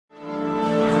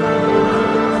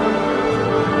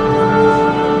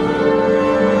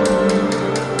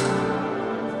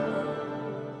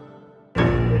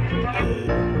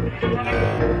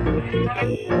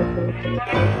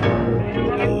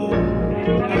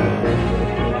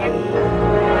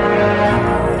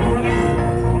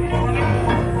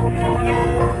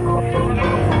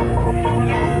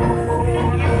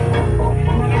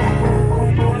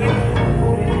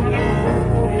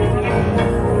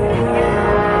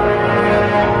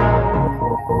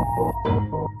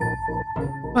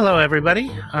Hello,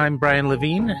 everybody. I'm Brian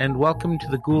Levine, and welcome to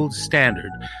the Gould Standard,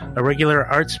 a regular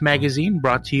arts magazine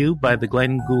brought to you by the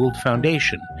Glenn Gould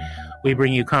Foundation. We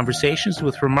bring you conversations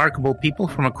with remarkable people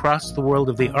from across the world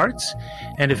of the arts,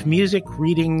 and if music,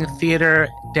 reading, theater,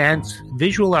 dance,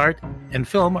 visual art, and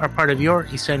film are part of your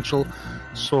essential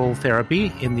soul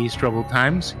therapy in these troubled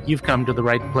times, you've come to the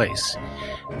right place.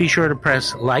 Be sure to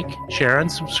press like, share,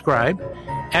 and subscribe.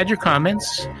 Add your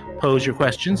comments, pose your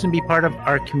questions, and be part of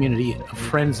our community of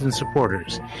friends and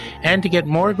supporters. And to get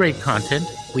more great content,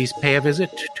 please pay a visit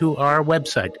to our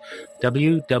website,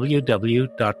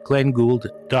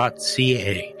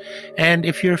 www.glenngould.ca. And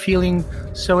if you're feeling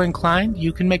so inclined,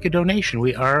 you can make a donation.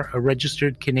 We are a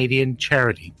registered Canadian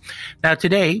charity. Now,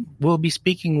 today, we'll be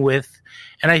speaking with,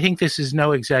 and I think this is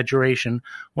no exaggeration,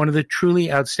 one of the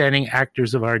truly outstanding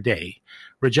actors of our day.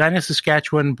 Regina,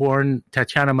 Saskatchewan-born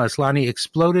Tatiana Maslany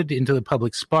exploded into the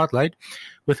public spotlight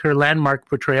with her landmark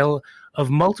portrayal of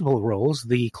multiple roles,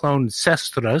 the clone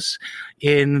sistras,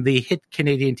 in the hit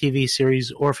Canadian TV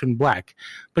series Orphan Black.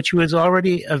 But she was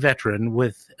already a veteran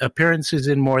with appearances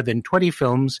in more than 20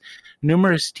 films,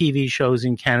 numerous TV shows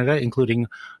in Canada, including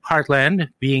Heartland,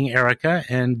 Being Erica,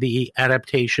 and the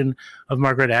adaptation of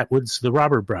Margaret Atwood's The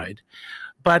Robber Bride.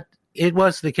 But it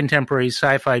was the contemporary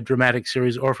sci-fi dramatic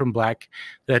series Orphan Black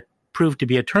that proved to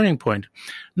be a turning point,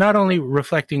 not only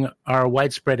reflecting our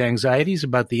widespread anxieties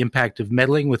about the impact of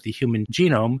meddling with the human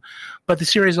genome, but the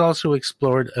series also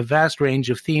explored a vast range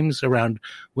of themes around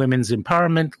women's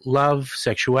empowerment, love,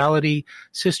 sexuality,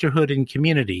 sisterhood, and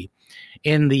community.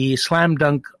 In the slam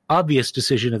dunk obvious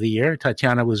decision of the year,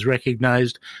 Tatiana was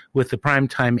recognized with the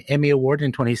Primetime Emmy Award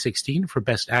in 2016 for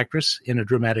Best Actress in a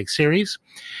Dramatic Series.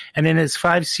 And in its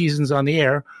 5 seasons on the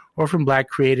air, Orphan Black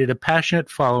created a passionate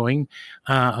following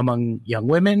among young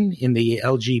women in the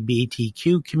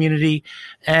LGBTQ community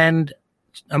and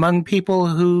among people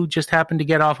who just happen to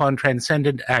get off on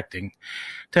transcendent acting.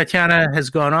 Tatiana has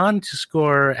gone on to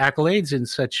score accolades in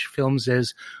such films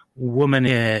as Woman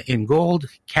in Gold,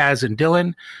 Kaz and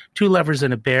Dylan, Two Lovers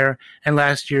and a Bear, and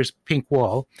last year's Pink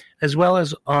Wall, as well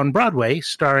as on Broadway,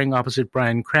 starring opposite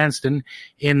Bryan Cranston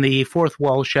in the fourth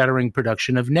wall-shattering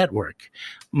production of Network.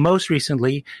 Most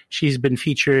recently, she's been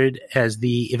featured as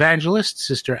the evangelist,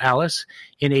 Sister Alice,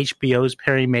 in HBO's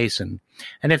Perry Mason.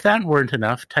 And if that weren't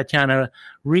enough, Tatiana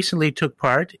recently took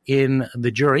part in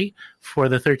the jury for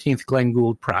the 13th Glenn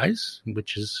Gould Prize,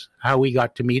 which is how we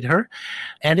got to meet her.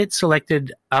 And it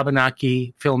selected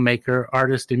Abenaki filmmaker,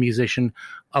 artist, and musician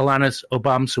Alanis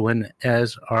Obamsawin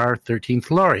as our 13th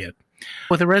laureate.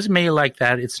 With a resume like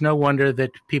that, it's no wonder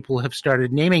that people have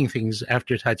started naming things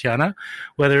after Tatiana,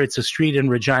 whether it's a street in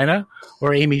Regina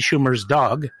or Amy Schumer's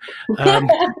dog.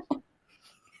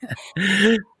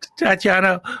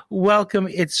 Tatiana, welcome.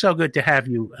 It's so good to have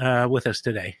you with us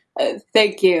today.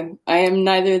 Thank you. I am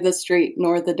neither the street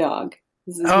nor the dog.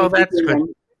 That's good.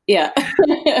 Yeah.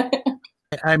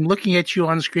 I'm looking at you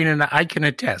on screen and I can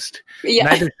attest.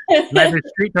 Yeah. Neither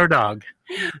street nor dog.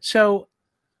 So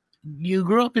you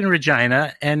grew up in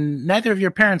Regina and neither of your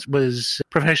parents was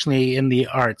professionally in the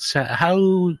arts.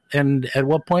 How and at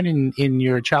what point in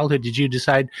your childhood did you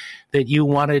decide that you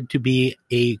wanted to be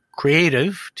a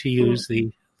creative, to use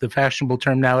the fashionable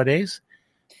term nowadays?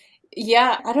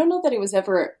 Yeah, I don't know that it was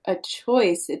ever a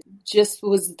choice. It just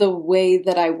was the way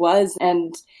that I was.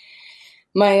 And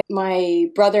my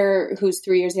brother, who's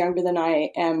 3 years younger than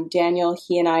I am, Daniel,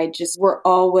 he and I just were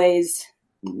always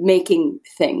making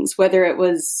things, whether it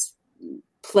was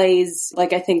plays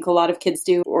like I think a lot of kids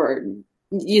do, or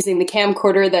using the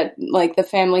camcorder that like the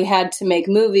family had to make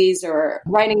movies, or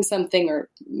writing something or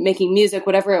making music,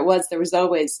 whatever it was, there was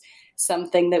always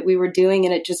something that we were doing.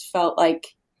 And it just felt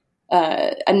like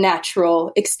a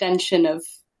natural extension of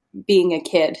being a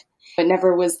kid. It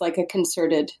never was like a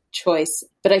concerted choice.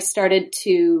 But I started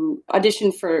to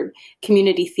audition for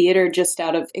community theater just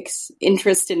out of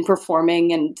interest in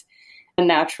performing and a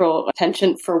natural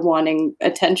penchant for wanting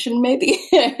attention, maybe.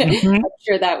 Mm-hmm. I'm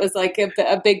sure that was like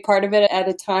a big part of it at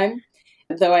a time,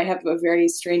 though I have a very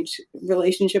strange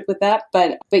relationship with that.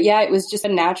 But yeah, it was just a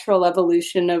natural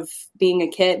evolution of being a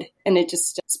kid. And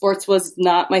sports was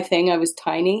not my thing. I was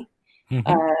tiny.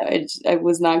 Mm-hmm. I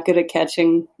was not good at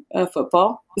catching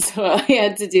football, so I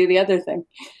had to do the other thing.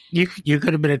 You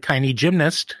could have been a tiny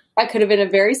gymnast. I could have been a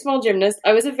very small gymnast.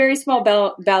 I was a very small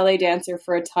ballet dancer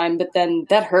for a time, but then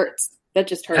that hurts. That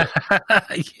just hurt.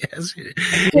 Yes,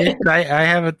 I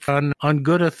have it on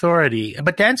good authority.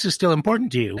 But dance is still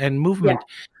important to you, and movement.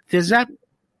 Yeah. Does that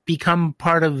become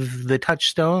part of the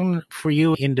touchstone for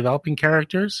you in developing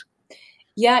characters?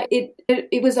 Yeah,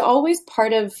 it was always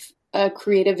part of a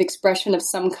creative expression of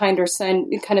some kind, or some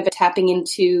kind of tapping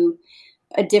into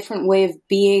a different way of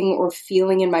being or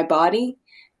feeling in my body.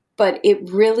 But it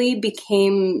really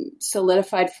became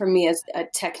solidified for me as a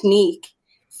technique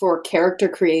for character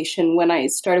creation when I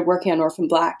started working on Orphan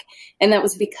Black. And that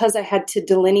was because I had to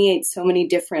delineate so many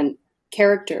different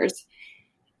characters.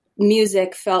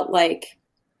 Music felt like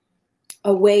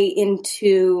a way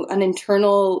into an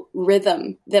internal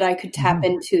rhythm that I could tap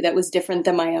into that was different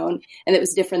than my own, and that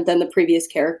was different than the previous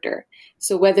character.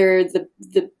 So whether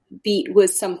the beat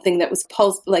was something that was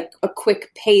pulsed, like a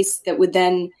quick pace that would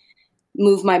then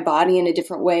move my body in a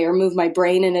different way or move my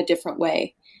brain in a different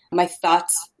way, my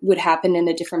thoughts would happen in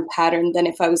a different pattern than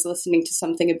if I was listening to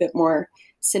something a bit more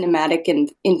cinematic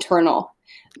and internal.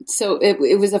 So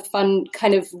it was a fun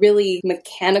kind of really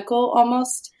mechanical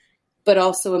almost, but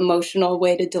also emotional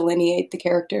way to delineate the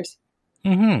characters.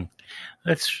 Mm-hmm.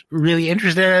 That's really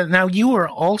interesting. Now, you were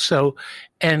also,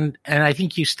 and I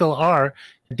think you still are,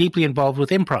 deeply involved with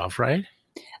improv, right?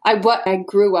 I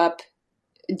grew up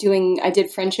I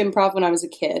did French improv when I was a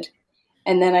kid.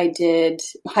 And then I did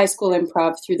high school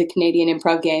improv through the Canadian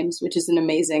Improv Games, which is an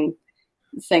amazing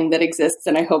thing that exists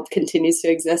and I hope continues to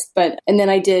exist. And then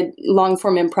I did long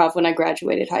form improv when I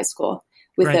graduated high school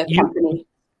with a company.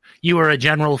 You were a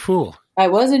general fool. I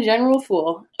was a general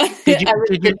fool. I was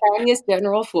the tiniest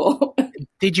general fool.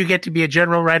 Did you get to be a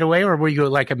general right away, or were you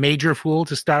like a major fool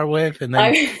to start with? And then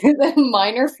I was a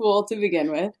minor fool to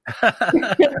begin with.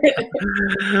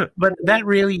 But that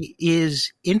really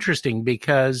is interesting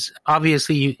because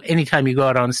obviously anytime you go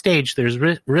out on stage, there's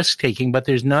risk-taking, but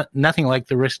there's nothing like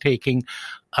the risk-taking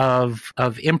of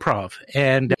improv.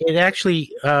 And it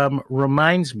actually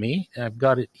reminds me, I've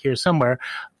got it here somewhere,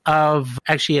 of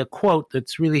actually a quote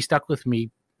that's really stuck with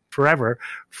me forever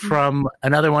from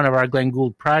another one of our Glenn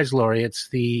Gould Prize laureates,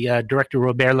 the director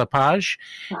Robert Lepage.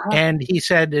 And he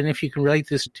said, and if you can relate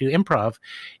this to improv,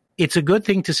 it's a good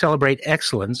thing to celebrate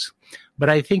excellence, but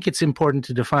I think it's important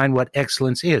to define what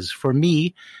excellence is. For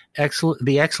me,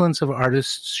 the excellence of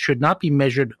artists should not be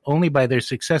measured only by their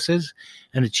successes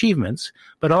and achievements,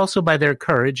 but also by their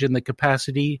courage and the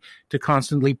capacity to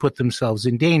constantly put themselves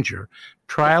in danger.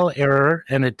 Trial, error,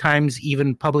 and at times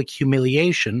even public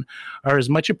humiliation are as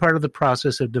much a part of the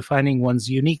process of defining one's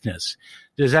uniqueness.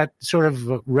 Does that sort of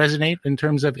resonate in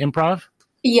terms of improv?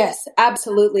 Yes,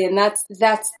 absolutely. And that's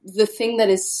the thing that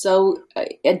is so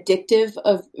addictive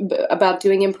about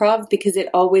doing improv, because it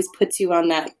always puts you on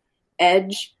that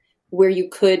edge where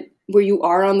you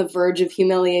are on the verge of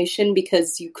humiliation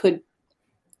because you could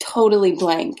totally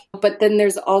blank. But then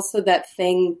there's also that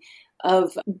thing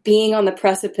of being on the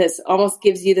precipice almost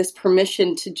gives you this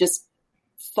permission to just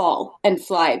fall and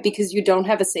fly because you don't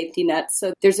have a safety net.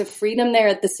 So there's a freedom there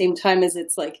at the same time as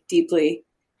it's like deeply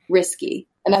risky.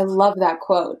 And I love that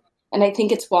quote. And I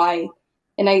think it's why,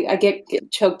 and I get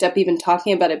choked up even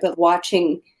talking about it, but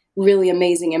watching really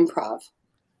amazing improv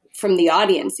from the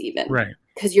audience even. Right.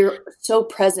 Because you're so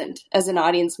present as an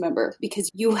audience member because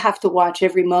you have to watch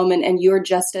every moment and you're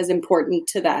just as important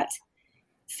to that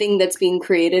thing that's being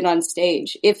created on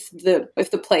stage if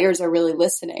the players are really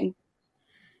listening.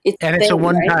 It's a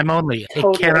one-time only.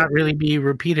 Totally. It cannot really be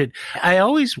repeated. I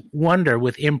always wonder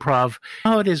with improv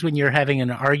how it is when you're having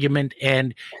an argument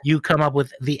and you come up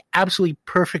with the absolutely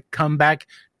perfect comeback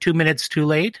 2 minutes too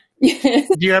late.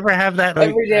 Do you ever have that?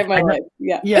 Every day of my life,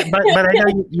 yeah. Yeah, but I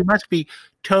know you must be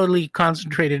totally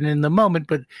concentrated in the moment,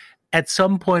 but at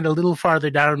some point a little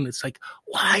farther down, it's like,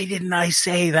 why didn't I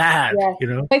say that? Yeah. You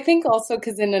know? I think also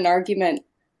because in an argument,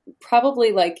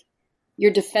 probably like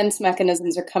your defense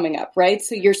mechanisms are coming up, right?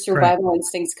 So your survival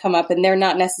instincts come up and they're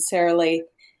not necessarily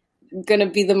going to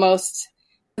be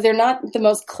they're not the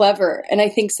most clever. And I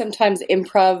think sometimes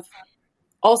improv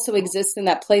also exists in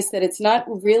that place that it's not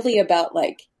really about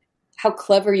like how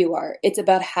clever you are. It's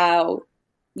about how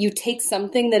you take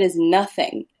something that is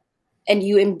nothing and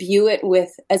you imbue it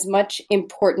with as much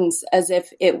importance as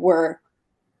if it were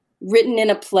written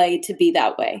in a play to be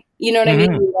that way. You know what I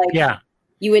mean?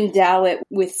 You endow it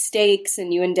with stakes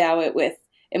and you endow it with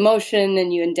emotion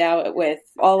and you endow it with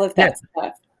all of that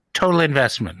stuff. Total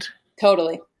investment.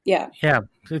 Totally. Yeah. Yeah.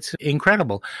 It's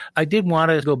incredible. I did want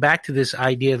to go back to this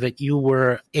idea that you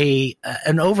were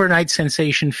an overnight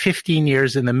sensation 15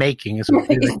 years in the making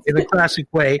in a classic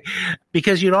way,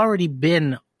 because you'd already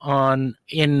been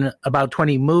in about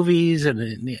 20 movies and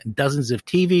in dozens of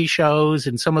TV shows,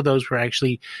 and some of those were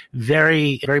actually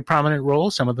very, very prominent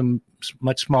roles, some of them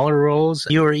much smaller roles.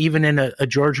 You were even in a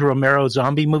George Romero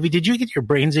zombie movie. Did you get your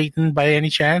brains eaten by any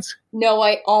chance? No,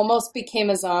 I almost became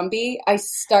a zombie. I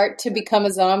start to become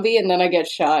a zombie, and then I get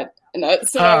shot. And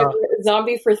so I was a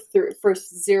zombie for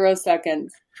 0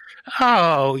 seconds.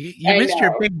 Oh, you missed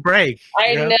your big break.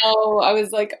 I know. I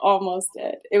was like almost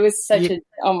dead. It was such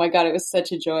oh my God, it was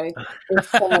such a joy. It was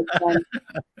so much fun.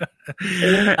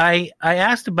 I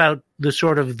asked about the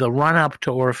sort of the run up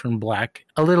to Orphan Black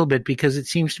a little bit because it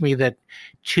seems to me that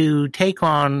to take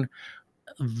on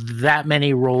that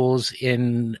many roles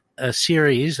in a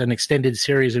series, an extended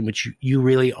series in which you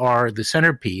really are the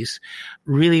centerpiece,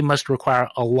 really must require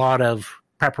a lot of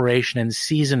preparation and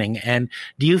seasoning. And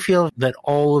do you feel that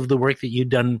all of the work that you've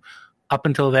done up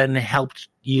until then helped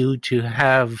you to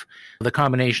have the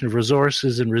combination of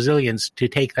resources and resilience to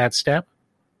take that step?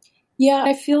 Yeah,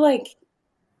 I feel like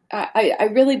I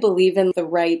really believe in the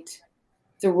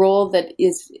role that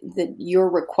you're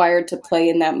required to play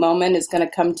in that moment is going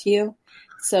to come to you.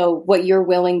 So what you're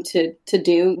willing to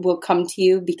do will come to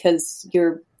you because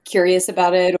you're curious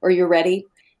about it or you're ready.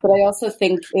 But I also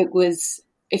think it was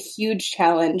a huge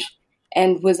challenge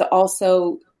and was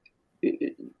also,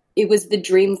 it was the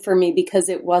dream for me because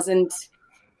it wasn't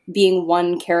being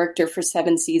one character for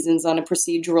 7 seasons on a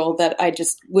procedural that I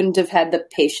just wouldn't have had the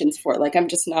patience for. Like, I'm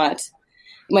just not,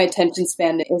 my attention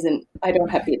span I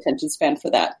don't have the attention span for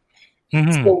that.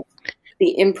 Mm-hmm. So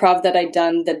the improv that I'd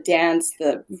done, the dance,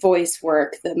 the voice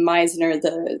work, the Meisner,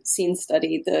 the scene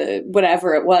study, the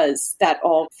whatever it was, that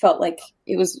all felt like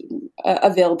it was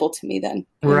available to me then.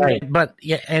 Right. But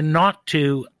yeah, and not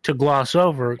to gloss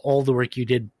over all the work you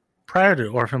did prior to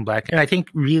Orphan Black. And I think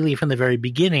really from the very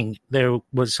beginning, there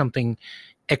was something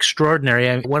extraordinary.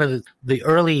 I mean, one of the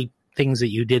early things that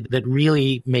you did that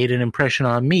really made an impression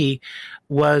on me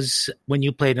was when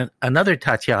you played another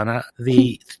Tatiana,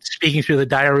 speaking through the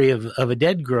diary of a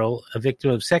dead girl, a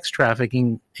victim of sex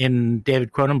trafficking in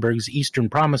David Cronenberg's Eastern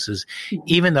Promises.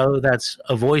 Even though that's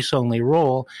a voice-only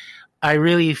role, I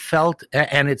really felt,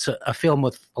 and it's a film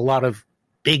with a lot of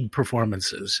big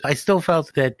performances, I still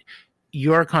felt that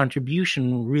your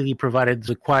contribution really provided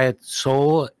the quiet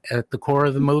soul at the core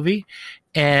of the movie.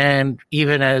 And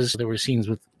even as there were scenes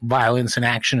with violence and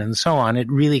action and so on,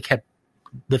 it really kept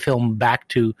the film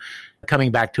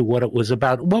coming back to what it was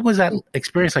about. What was that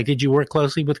experience like? Did you work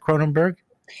closely with Cronenberg?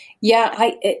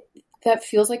 Yeah, that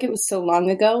feels like it was so long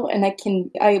ago.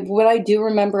 And what I do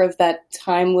remember of that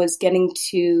time was getting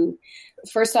to,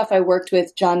 first off, I worked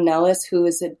with John Nellis, who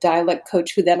is a dialect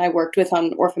coach who then I worked with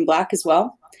on Orphan Black as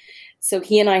well. So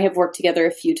he and I have worked together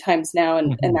a few times now,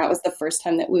 and that was the first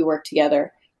time that we worked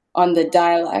together on the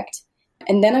dialect.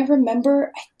 And then I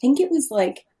remember, I think it was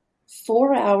like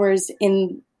 4 hours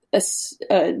in a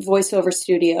voiceover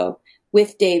studio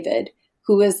with David,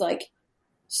 who was like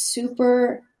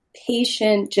super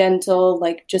patient, gentle,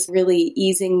 like just really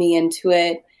easing me into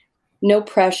it. No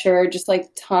pressure, just like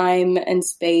time and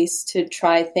space to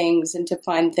try things and to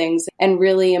find things, and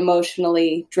really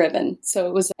emotionally driven. So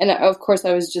it was, and of course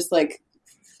I was just like,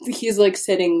 he's like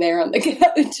sitting there on the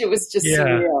couch. It was just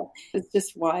surreal. It's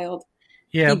just wild.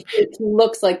 Yeah. He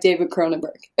looks like David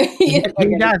Cronenberg. He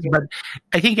does, but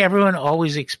I think everyone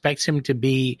always expects him to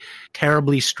be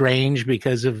terribly strange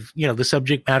because of, the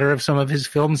subject matter of some of his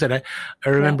films. And I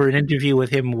remember an interview with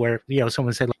him where,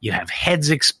 someone said, you have heads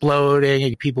exploding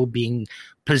and people being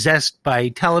possessed by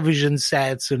television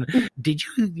sets. And did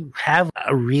you have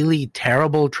a really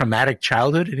terrible, traumatic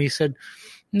childhood? And he said,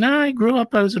 no, I grew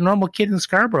up, I was a normal kid in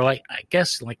Scarborough. I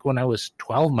guess like when I was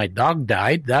 12, my dog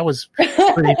died. That was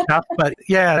pretty tough, but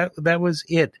yeah, that was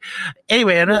it.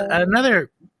 Anyway, another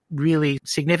really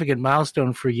significant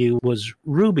milestone for you was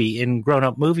Ruby in Grown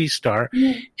Up Movie Star.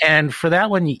 And for that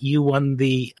one, you won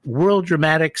the World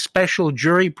Dramatic Special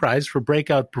Jury Prize for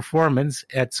Breakout Performance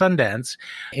at Sundance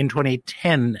in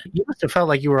 2010. You must have felt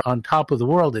like you were on top of the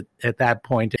world at that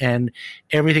point, and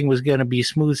everything was going to be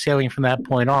smooth sailing from that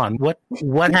point on.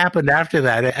 What happened after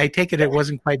that? I take it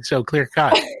wasn't quite so clear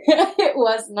cut. It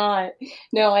was not.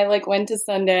 No, I went to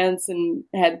Sundance and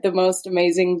had the most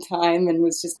amazing time and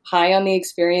was just high on the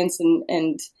experience.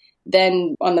 And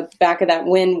then on the back of that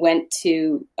win, went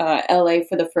to LA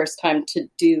for the first time to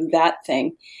do that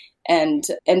thing, and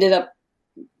ended up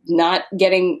not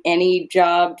getting any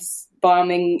jobs,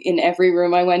 bombing in every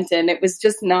room I went in. It was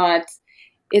just not.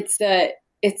 It's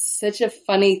such a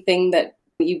funny thing that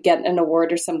you get an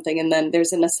award or something, and then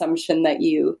there's an assumption that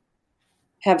you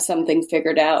have something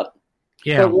figured out.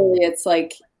 Yeah. But really, it's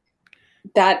like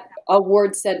that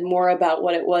award said more about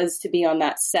what it was to be on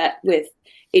that set with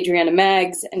Adriana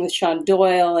Maggs and with Sean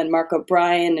Doyle and Mark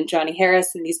O'Brien and Johnny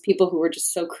Harris and these people who were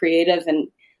just so creative. And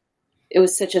it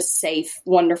was such a safe,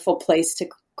 wonderful place to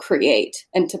create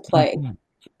and to play. Mm-hmm.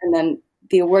 And then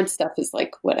the award stuff is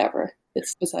like, whatever.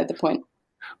 It's beside the point.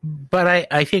 But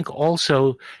I think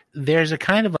also there's a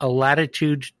kind of a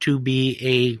latitude to be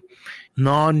a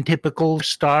non-typical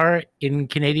star in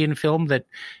Canadian film that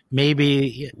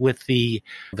maybe with the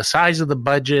size of the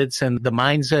budgets and the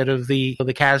mindset of the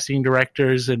casting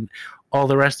directors and all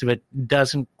the rest of it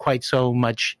doesn't quite so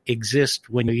much exist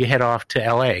when you head off to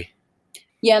LA.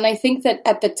 Yeah, and I think that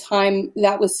at the time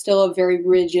that was still a very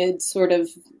rigid sort of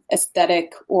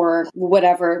aesthetic or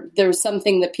whatever. There was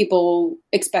something that people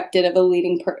expected of a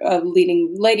leading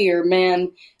lady or man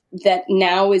that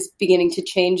now is beginning to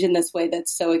change in this way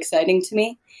that's so exciting to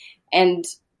me. And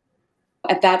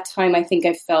at that time, I think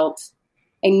I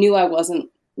knew I wasn't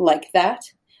like that.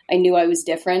 I knew I was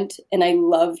different, and I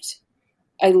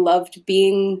loved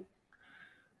being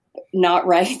not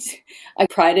right. I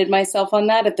prided myself on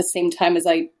that at the same time as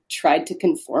I tried to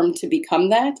conform to become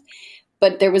that.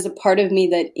 But there was a part of me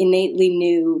that innately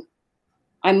knew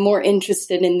I'm more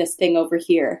interested in this thing over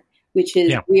here, which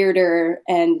is weirder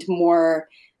and more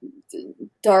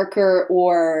darker,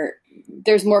 or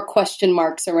there's more question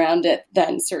marks around it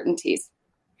than certainties.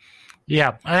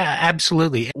 Yeah,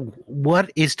 absolutely.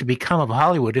 What is to become of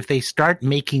Hollywood if they start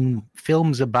making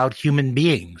films about human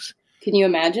beings? Can you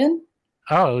imagine?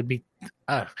 Oh, it would be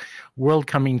world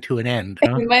coming to an end.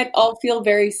 Huh? We might all feel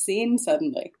very seen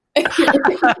suddenly.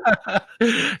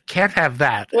 Can't have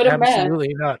that. What a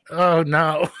Absolutely mess. Not. Oh,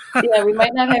 no. Yeah, we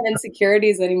might not have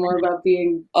insecurities anymore about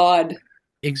being odd.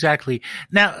 Exactly.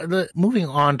 Now, moving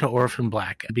on to Orphan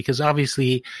Black, because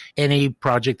obviously any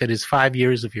project that is 5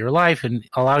 years of your life and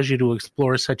allows you to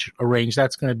explore such a range,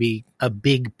 that's going to be a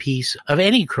big piece of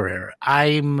any career.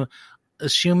 I'm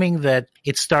assuming that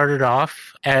it started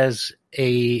off as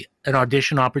an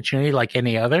audition opportunity like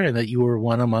any other, and that you were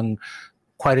one among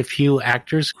quite a few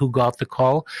actors who got the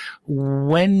call.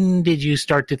 When did you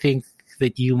start to think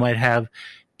that you might have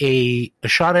a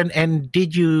shot? And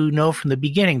did you know from the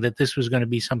beginning that this was going to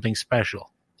be something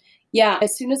special? Yeah,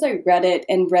 as soon as I read it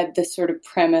and read this sort of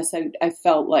premise, I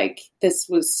felt like this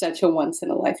was such a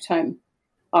once-in-a-lifetime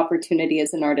opportunity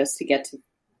as an artist to get to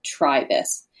try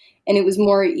this. And it was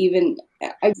more even,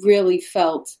 I really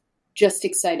felt just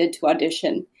excited to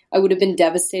audition. I would have been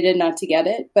devastated not to get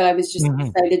it, but I was just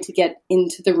excited to get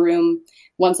into the room.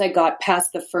 Once I got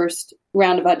past the first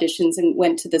round of auditions and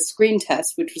went to the screen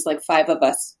test, which was like 5 of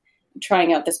us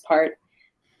trying out this part,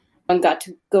 and got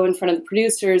to go in front of the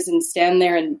producers and stand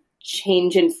there and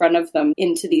change in front of them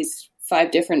into these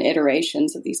 5 different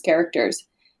iterations of these characters.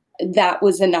 That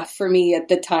was enough for me at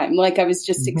the time. Like, I was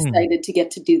just excited to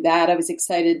get to do that. I was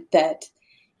excited that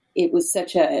it was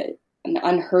such an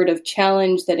unheard of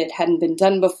challenge, that it hadn't been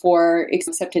done before,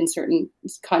 except in certain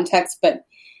contexts. But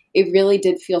it really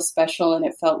did feel special, and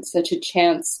it felt such a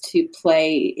chance to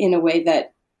play in a way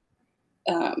that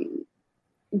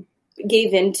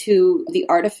gave into the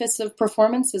artifice of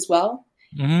performance as well.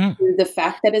 The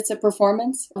fact that it's a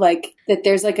performance, like that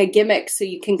there's like a gimmick so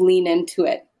you can lean into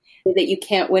it, that you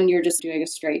can't when you're just doing a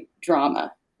straight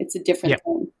drama. It's a different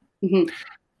thing.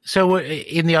 So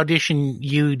in the audition,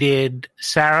 you did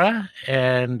Sarah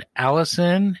and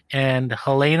Alison and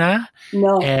Helena.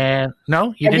 No. And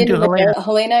no, you didn't do Helena.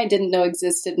 Helena, I didn't know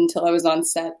existed until I was on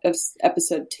set of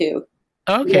episode 2.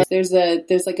 Okay. Yeah, there's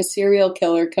like a serial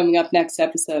killer coming up next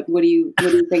episode. What do you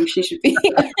think she should be?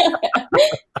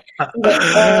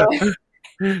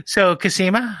 So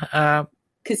Cosima,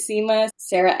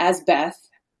 Sarah as Beth,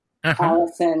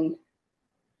 Alison,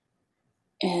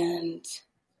 and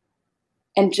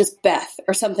just Beth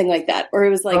or something like that. Or it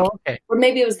was like, or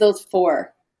maybe it was those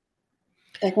 4.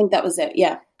 I think that was it.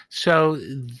 Yeah. So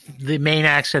the main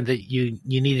accent that you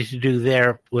needed to do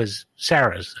there was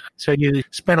Sarah's. So you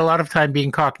spent a lot of time being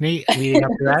Cockney leading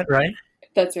up to that, right?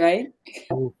 That's right.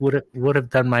 Would have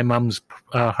done my mom's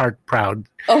heart proud.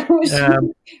 Oh,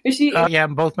 was she? Yeah,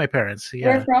 both my parents.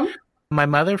 Yeah. Where from? My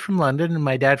mother from London and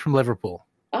my dad from Liverpool.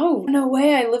 Oh, no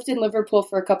way. I lived in Liverpool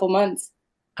for a couple months.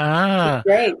 Ah,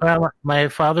 great. Well, my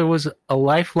father was a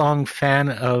lifelong fan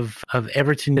of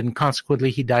Everton, and consequently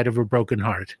he died of a broken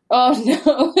heart. Oh,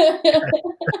 no.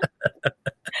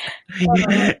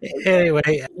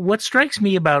 Anyway, what strikes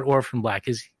me about Orphan Black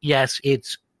is, yes,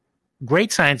 it's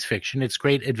great science fiction. It's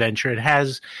great adventure. It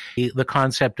has the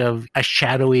concept of a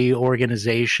shadowy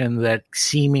organization that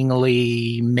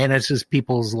seemingly menaces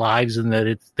people's lives and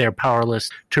that they're powerless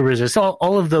to resist.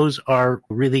 All of those are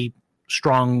really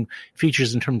strong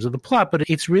features in terms of the plot, but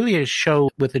it's really a show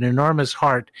with an enormous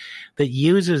heart that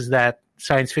uses that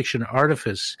science fiction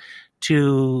artifice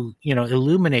to,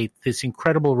 illuminate this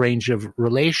incredible range of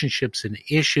relationships and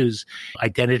issues,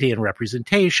 identity and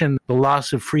representation, the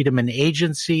loss of freedom and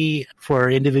agency for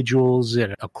individuals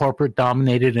in a corporate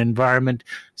dominated environment,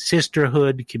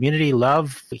 sisterhood, community,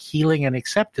 love, healing, and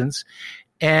acceptance.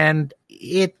 And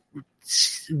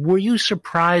were you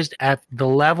surprised at the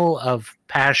level of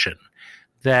passion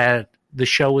that the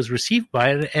show was received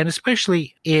by, and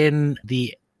especially in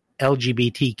the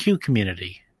LGBTQ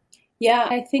community? Yeah,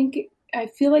 I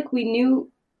feel like we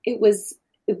knew it was,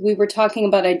 if we were talking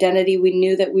about identity, we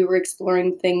knew that we were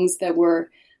exploring things that were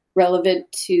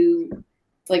relevant to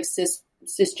like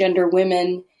cisgender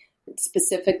women,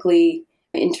 specifically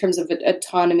in terms of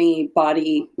autonomy,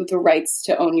 body, the rights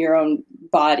to own your own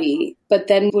body. But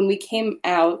then when we came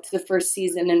out the first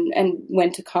season and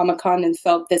went to Comic-Con and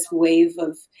felt this wave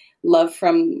of love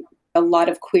from a lot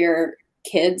of queer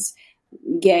kids,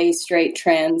 gay, straight,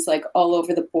 trans, like all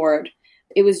over the board,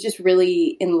 it was just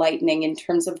really enlightening in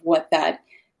terms of what that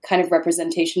kind of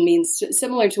representation means,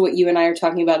 similar to what you and I are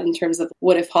talking about in terms of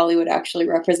what if Hollywood actually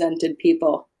represented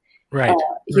people,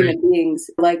 human beings.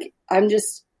 Like, I'm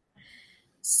just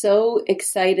so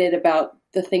excited about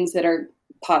the things that are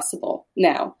possible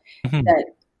now, that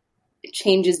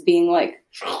change is being like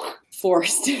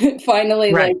forced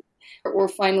finally, like, or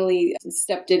finally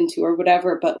stepped into or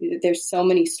whatever. But there's so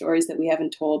many stories that we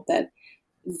haven't told that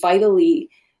vitally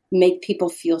make people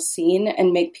feel seen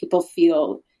and make people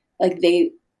feel like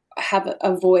they have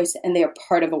a voice and they are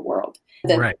part of a world.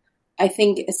 That I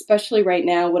think, especially right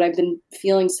now, what I've been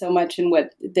feeling so much and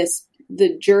what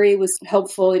the jury was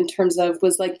helpful in terms of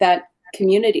was like that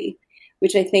community,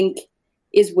 which I think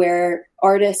is where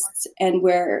artists and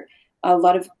where a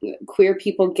lot of queer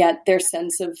people get their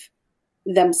sense of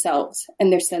themselves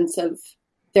and their sense of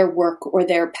their work or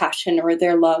their passion or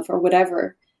their love or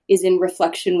whatever is in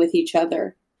reflection with each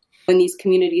other. In these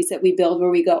communities that we build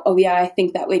where we go, oh yeah, I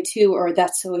think that way too, or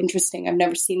that's so interesting, I've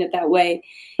never seen it that way.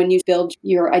 When you build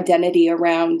your identity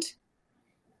around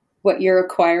what you're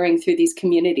acquiring through these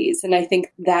communities. And I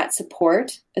think that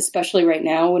support, especially right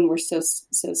now when we're so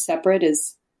separate,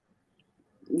 is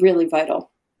really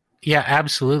vital. Yeah,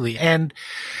 absolutely. And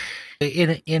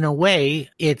in a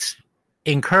way, it's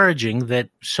encouraging that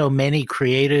so many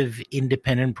creative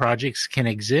independent projects can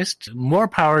exist. More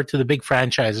power to the big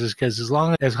franchises, because as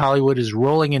long as Hollywood is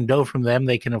rolling in dough from them,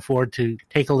 they can afford to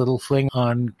take a little fling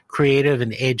on creative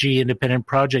and edgy independent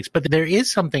projects. But there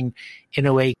is something, in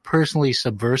a way, personally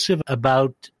subversive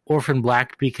about Orphan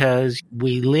Black, because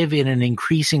we live in an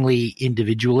increasingly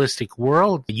individualistic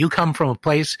world. You come from a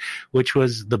place which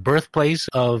was the birthplace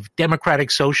of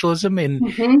democratic socialism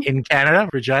in Canada,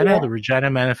 Regina, the Regina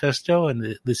Manifesto and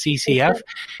the CCF,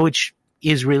 which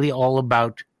is really all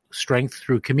about strength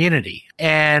through community.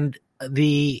 And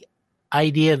the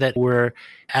idea that we're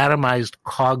atomized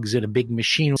cogs in a big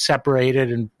machine, separated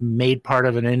and made part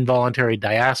of an involuntary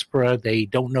diaspora. They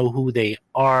don't know who they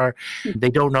are. They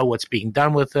don't know what's being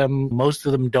done with them. Most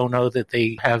of them don't know that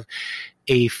they have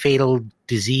a fatal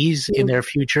disease in their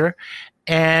future.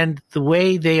 And the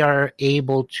way they are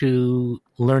able to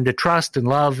learn to trust and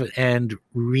love and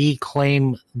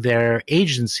reclaim their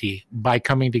agency by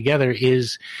coming together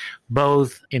is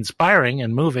both inspiring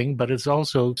and moving, but it's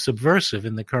also subversive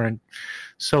in the current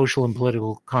social and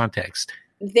political context.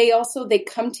 They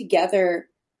come together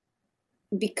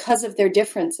because of their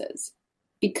differences,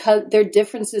 because their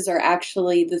differences are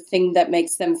actually the thing that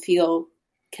makes them feel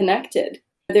connected.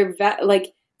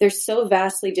 They're so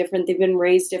vastly different. They've been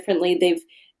raised differently.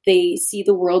 They see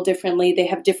the world differently. They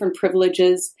have different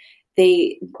privileges,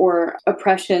 or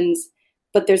oppressions,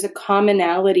 but there's a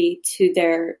commonality to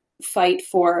their fight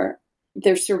for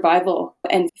their survival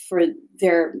and for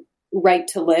their right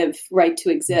to live, right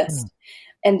to exist.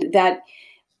 And that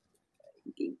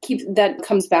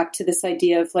comes back to this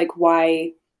idea of like,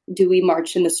 why do we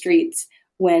march in the streets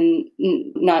when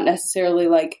not necessarily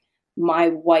like my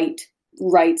white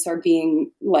rights are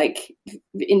being like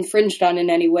infringed on in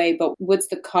any way, but what's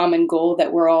the common goal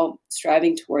that we're all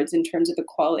striving towards in terms of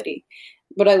equality?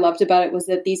 What I loved about it was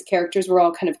that these characters were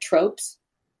all kind of tropes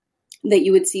that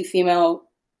you would see female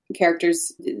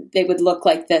characters. They would look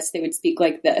like this, they would speak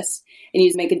like this, and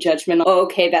you make a judgment. Oh,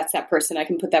 okay, that's that person. I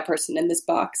can put that person in this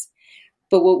box.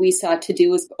 But what we sought to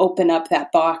do was open up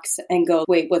that box and go,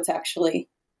 wait, what's actually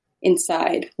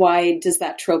inside? Why does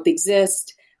that trope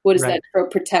exist? What is that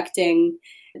trope protecting?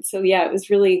 And so, yeah, it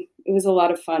was a lot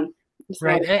of fun.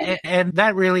 Right. And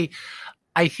that really,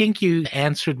 I think you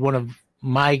answered one of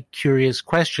my curious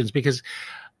questions, because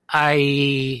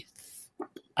I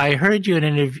I heard you in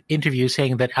an interview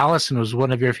saying that Alison was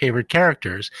one of your favorite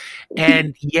characters,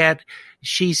 and yet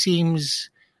she seems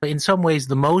in some ways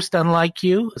the most unlike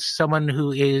you, someone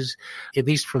who is, at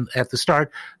least from at the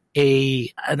start,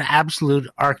 an absolute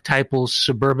archetypal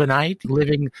suburbanite,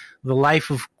 living the life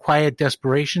of quiet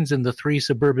desperations in the three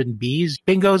suburban Bs: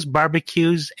 bingos,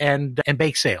 barbecues, and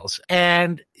bake sales.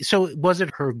 And so was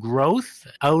it her growth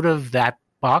out of that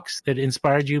box that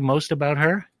inspired you most about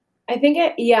her? I think,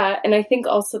 yeah. And I think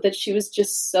also that she was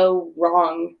just so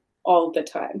wrong all the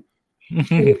time.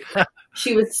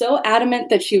 She was so adamant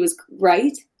that she was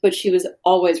right, but she was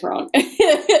always wrong.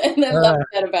 And I love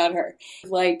that about her.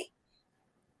 Like,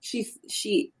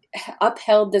 she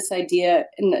upheld this idea,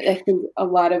 and I think a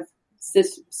lot of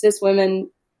cis women,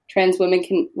 trans women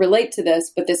can relate to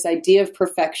this, but this idea of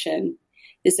perfection,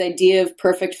 this idea of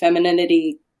perfect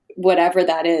femininity, whatever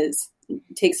that is,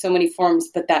 takes so many forms,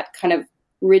 but that kind of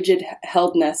rigid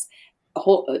heldness,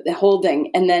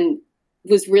 holding, and then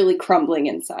was really crumbling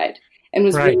inside and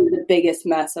was really the biggest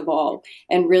mess of all,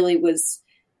 and really was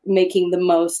making the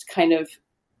most kind of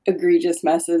egregious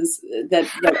messes that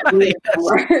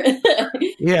were.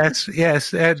 Yes.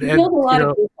 And killed a lot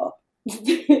of people.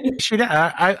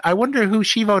 I wonder who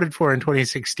she voted for in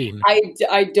 2016.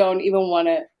 I don't even want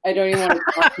to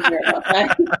talk to her about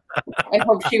that. I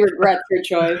hope she regrets her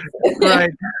choice.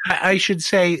 Right. I should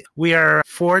say we are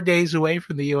 4 days away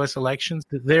from the U.S. elections.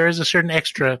 There is a certain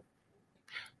extra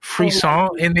frisson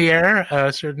in the air,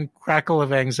 a certain crackle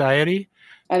of anxiety.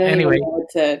 I don't even know what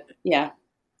to. Yeah,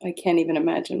 I can't even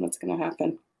imagine what's going to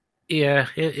happen. Yeah,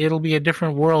 it'll be a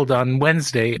different world on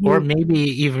Wednesday, or maybe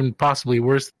even possibly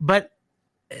worse. But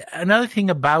another thing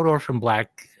about Orphan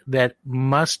Black that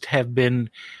must have been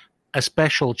a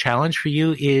special challenge for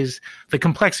you is the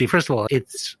complexity. First of all,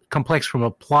 it's complex from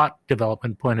a plot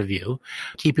development point of view,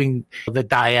 keeping the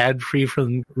dyad free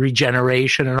from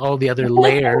regeneration and all the other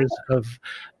layers of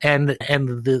and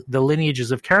the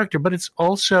lineages of character. But it's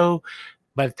also,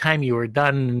 by the time you were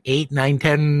done, 8, 9,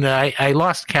 10, I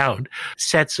lost count,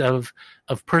 sets of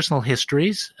personal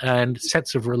histories and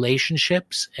sets of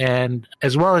relationships, and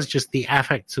as well as just the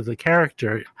affects of the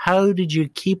character. How did you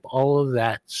keep all of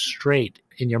that straight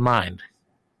in your mind?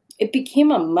 It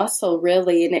became a muscle,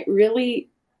 really, and it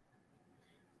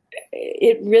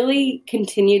really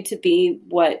continued to be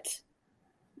what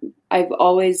I've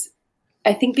always,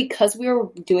 I think, because we were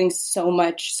doing so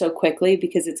much so quickly,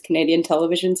 because it's Canadian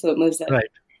television, so it moves at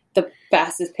the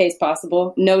fastest pace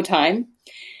possible, no time.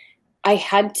 I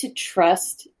had to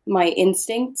trust my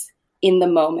instincts in the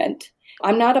moment.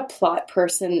 I'm not a plot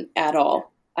person at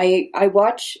all.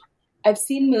 I've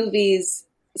seen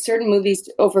certain movies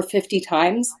over 50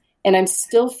 times, and I'm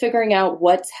still figuring out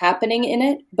what's happening in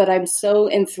it, but I'm so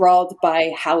enthralled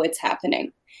by how it's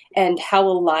happening and how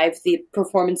alive the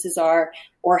performances are,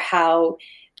 or how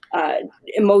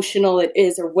emotional it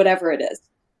is, or whatever it is.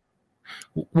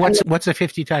 What's a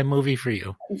 50-time movie for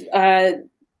you?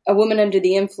 A Woman Under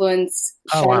the Influence,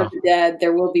 Shaun of the Dead,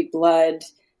 There Will Be Blood.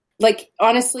 Like,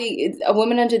 honestly, A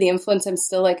Woman Under the Influence, I'm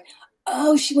still like,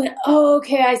 oh, she went, oh,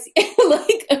 okay, I see.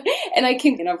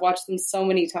 And I've watched them so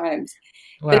many times.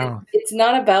 Wow. But it's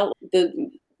not about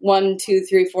the 1, 2,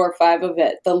 3, 4, 5 of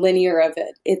it, the linear of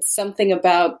it. It's something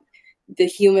about the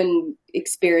human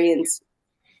experience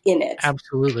in it.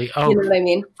 Absolutely. Oh, you know what I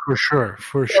mean? For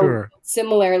sure.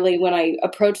 Similarly, when I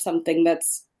approach something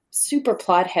that's super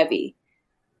plot heavy,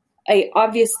 I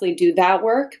obviously do that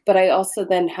work, but I also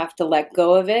then have to let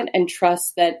go of it and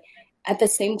trust that at the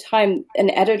same time, an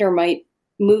editor might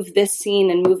move this scene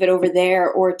and move it over there,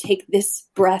 or take this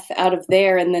breath out of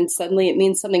there, and then suddenly it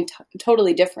means something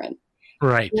totally different.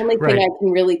 Right. The only thing I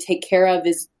can really take care of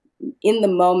is in the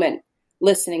moment,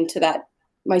 listening to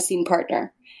my scene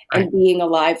partner, and being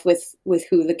alive with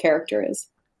who the character is.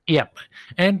 Yep.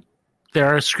 And there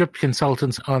are script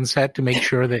consultants on set to make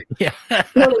sure that,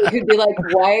 Who'd be like,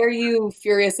 why are you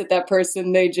furious at that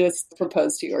person? They just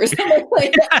proposed to you, or something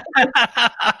like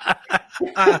that.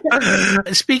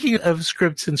 Speaking of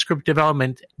scripts and script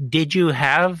development, did you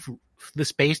have the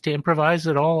space to improvise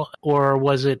at all? Or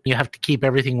was it you have to keep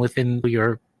everything within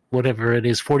your, whatever it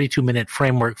is, 42-minute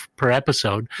framework per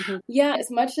episode? Mm-hmm. Yeah,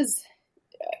 as much as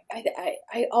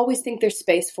I always think there's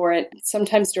space for it.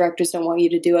 Sometimes directors don't want you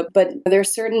to do it, but there are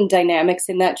certain dynamics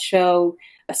in that show.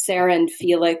 Sarah and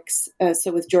Felix,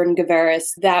 so with Jordan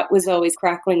Gavaris, that was always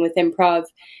crackling with improv.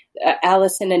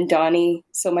 Alison and Donnie,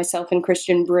 so myself and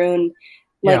Christian Brune,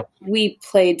 we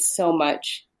played so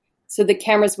much. So the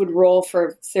cameras would roll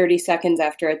for 30 seconds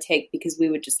after a take because we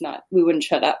wouldn't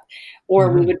shut up.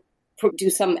 Or we would do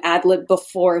some ad lib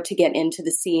before to get into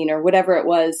the scene, or whatever it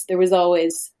was. There's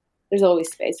always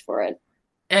space for it.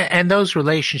 And those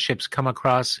relationships come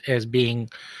across as being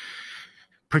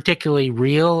particularly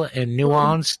real and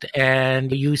nuanced,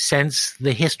 and you sense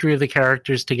the history of the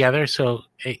characters together. So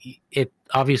it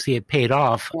obviously it paid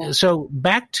off. Yeah. So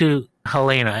back to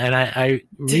Helena, and I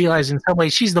realize in some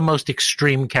ways she's the most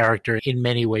extreme character in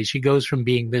many ways. She goes from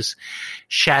being this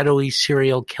shadowy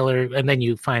serial killer, and then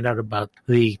you find out about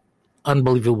the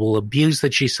unbelievable abuse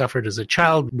that she suffered as a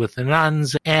child with the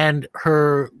nuns, and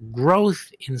her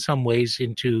growth in some ways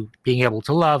into being able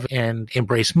to love and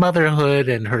embrace motherhood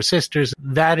and her sisters.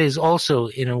 That is also,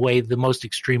 in a way, the most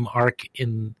extreme arc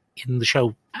in the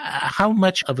show. How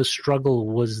much of a struggle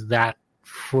was that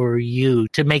for you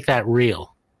to make that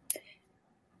real?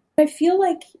 I feel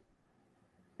like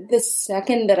the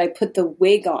second that I put the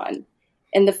wig on,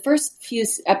 and the first few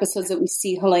episodes that we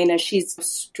see Helena, she's a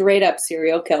straight up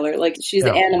serial killer. Like, she's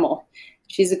an animal.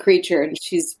 She's a creature, and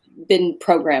she's been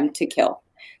programmed to kill.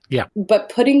 Yeah. But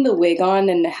putting the wig on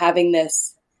and having the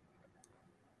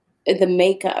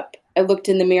makeup, I looked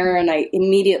in the mirror and I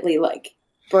immediately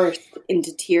burst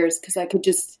into tears because I could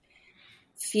just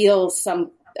feel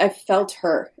I felt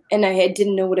her, and I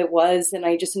didn't know what it was. And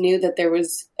I just knew that there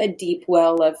was a deep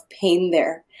well of pain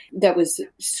there that was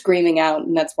screaming out,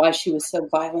 and that's why she was so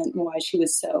violent and why she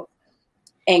was so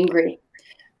angry,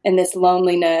 and this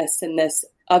loneliness and this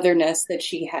otherness that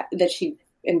she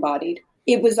embodied.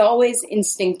 It was always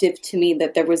instinctive to me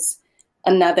that there was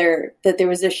that there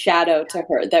was a shadow to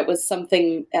her, that was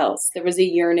something else. There was a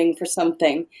yearning for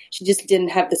something. She just didn't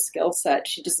have the skill set.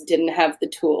 She just didn't have the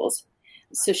tools.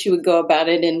 So she would go about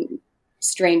it in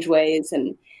strange ways,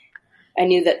 and I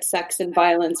knew that sex and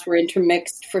violence were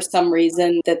intermixed for some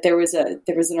reason, that there was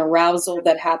an arousal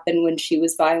that happened when she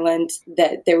was violent,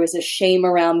 that there was a shame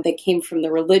around that came from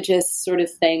the religious sort of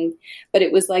thing. But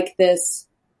it was like this,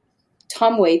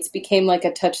 Tom Waits became like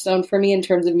a touchstone for me in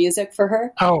terms of music for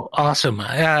her. Oh, awesome.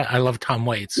 I love Tom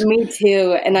Waits. Me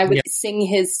too. And I would sing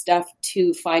his stuff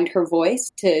to find her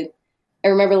voice. I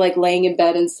remember laying in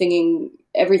bed and singing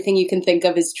Everything You Can Think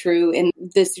Of Is True in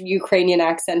this Ukrainian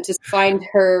accent to find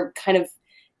her kind of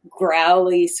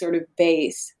growly sort of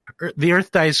bass. The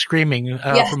Earth Dies Screaming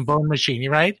from Bone Machine,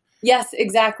 right? Yes,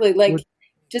 exactly.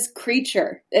 Just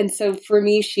creature. And so for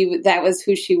me, that was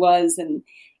who she was. And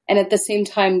at the same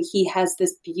time, he has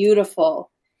this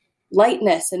beautiful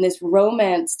lightness and this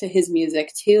romance to his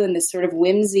music too, and this sort of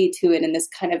whimsy to it, and this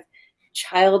kind of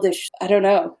childish, I don't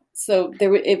know. So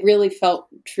it really felt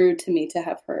true to me to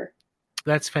have her.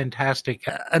 That's fantastic.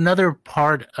 Another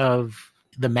part of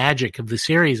the magic of the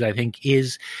series, I think,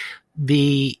 is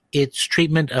its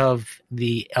treatment of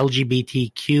the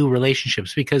LGBTQ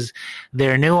relationships, because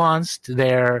they're nuanced,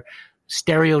 they're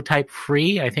stereotype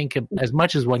free, I think, as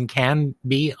much as one can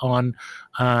be in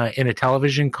a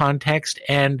television context.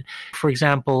 And for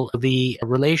example, the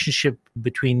relationship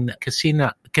between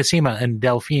Cosima and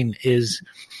Delphine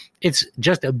it's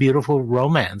just a beautiful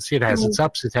romance. It has its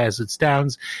ups, it has its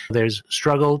downs. There's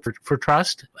struggle for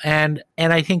trust. And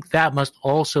I think that must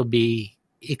also be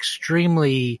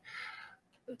extremely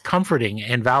comforting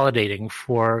and validating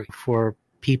for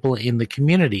people in the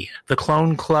community. The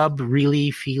Clone Club really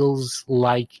feels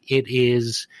like it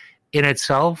is in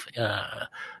itself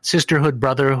sisterhood,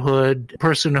 brotherhood,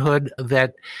 personhood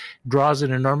that draws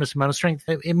an enormous amount of strength.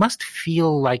 It must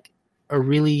feel like a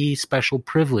really special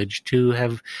privilege to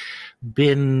have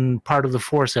been part of the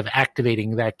force of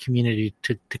activating that community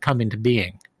to come into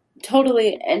being.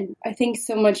 Totally. And I think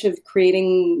so much of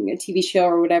creating a TV show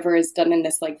or whatever is done in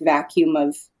this vacuum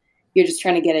of you're just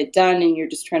trying to get it done, and you're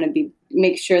just trying to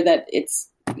make sure that it's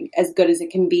as good as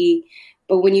it can be.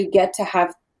 But when you get to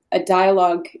have a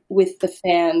dialogue with the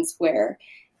fans where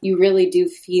you really do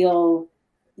feel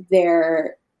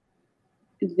their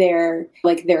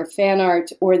fan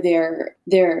art, or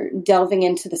they're delving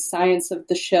into the science of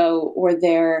the show, or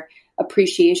their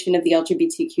appreciation of the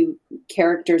LGBTQ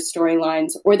characters'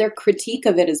 storylines, or their critique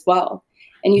of it as well.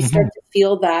 And you start to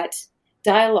feel that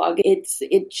dialogue.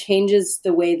 It changes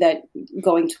the way that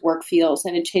going to work feels,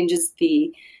 and it changes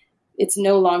it's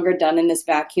no longer done in this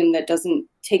vacuum that doesn't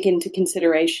take into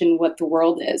consideration what the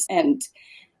world is. And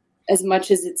as much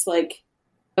as it's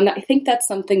and I think that's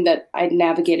something that I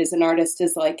navigate as an artist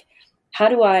is how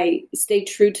do I stay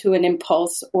true to an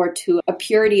impulse or to a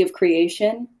purity of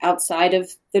creation outside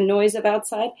of the noise of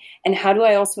outside? And how do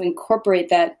I also incorporate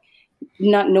that,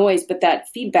 not noise, but that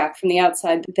feedback from the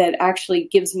outside that actually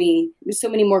gives me so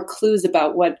many more clues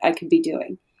about what I could be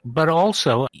doing? But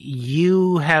also,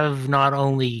 you have not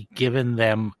only given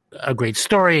them a great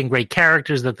story and great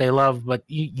characters that they love, but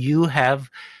you have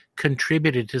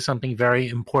contributed to something very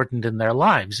important in their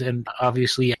lives. And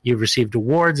obviously, you've received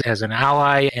awards as an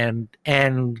ally, and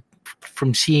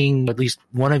from seeing at least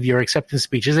one of your acceptance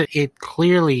speeches, it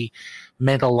clearly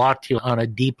meant a lot to you on a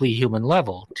deeply human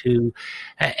level.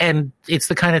 And it's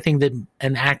the kind of thing that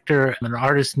an actor, an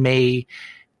artist may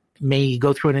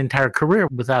go through an entire career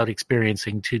without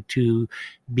experiencing, to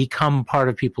become part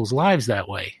of people's lives that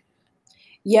way.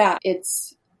 Yeah,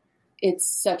 it's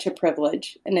such a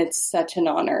privilege, and it's such an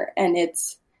honor, and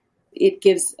it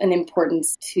gives an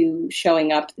importance to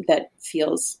showing up that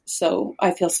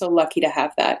I feel so lucky to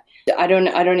have that. I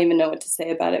don't even know what to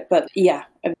say about it, but yeah.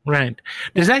 Right.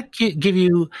 Does that give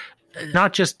you,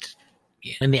 not just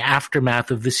in the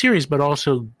aftermath of the series, but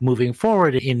also moving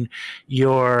forward in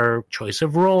your choice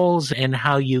of roles and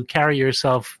how you carry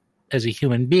yourself as a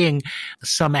human being,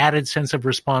 some added sense of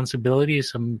responsibility,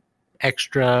 some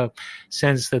extra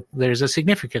sense that there's a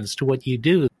significance to what you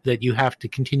do that you have to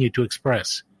continue to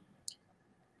express?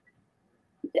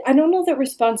 I don't know that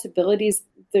responsibility is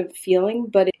the feeling,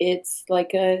 but it's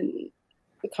like a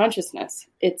consciousness.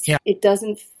 It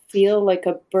doesn't feel like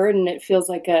a burden. It feels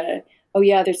like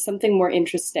there's something more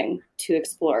interesting to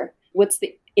explore. What's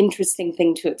the interesting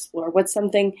thing to explore? What's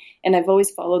something, and I've always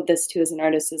followed this too as an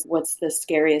artist, is what's the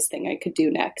scariest thing I could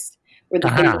do next? Or the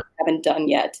thing that I haven't done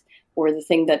yet? Or the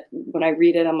thing that when I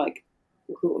read it, I'm like,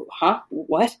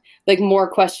 what? Like more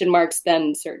question marks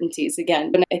than certainties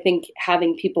again. But I think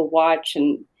having people watch,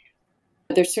 and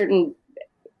there's certain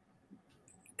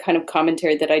kind of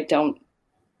commentary that I don't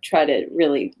try to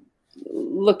really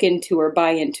look into or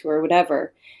buy into or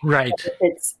whatever. Right.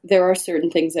 There are certain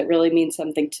things that really mean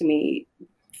something to me.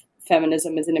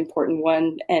 Feminism is an important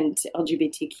one, and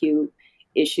LGBTQ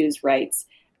issues, rights,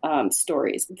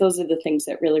 stories. Those are the things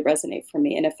that really resonate for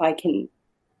me. And if I can,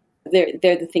 they're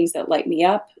the things that light me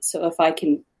up. So if I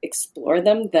can explore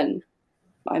them, then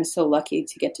I'm so lucky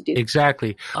to get to do that.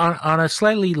 Exactly. On a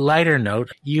slightly lighter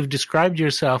note, you've described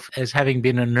yourself as having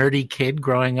been a nerdy kid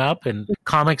growing up, and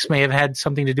comics may have had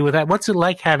something to do with that. What's it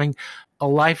like having a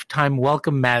lifetime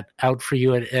welcome mat out for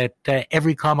you at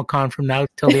every Comic-Con from now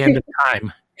till the end of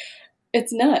time?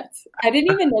 It's nuts. I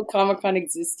didn't even know Comic-Con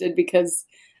existed because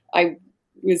I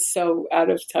was so out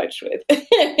of touch with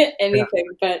anything.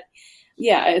 Yeah. But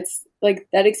yeah, it's like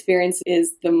that experience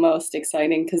is the most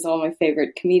exciting because all my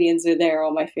favorite comedians are there.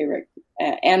 All my favorite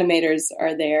animators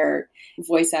are there,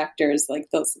 voice actors, like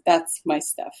those. That's my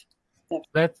stuff.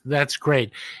 That's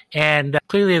great. And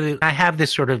clearly I have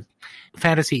this sort of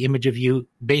fantasy image of you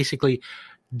basically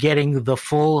getting the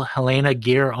full Helena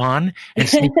gear on and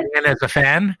sneaking in as a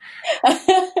fan.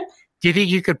 Do you think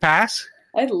you could pass?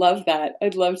 I'd love that.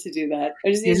 I'd love to do that.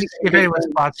 If anyone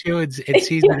spots you and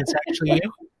sees that it's actually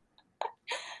you.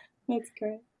 That's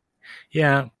great.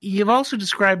 Yeah. You've also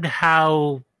described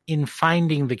how in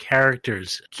finding the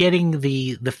characters, getting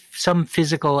the some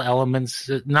physical elements,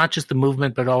 not just the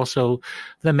movement, but also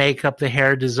the makeup, the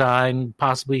hair design,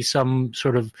 possibly some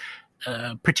sort of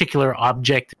particular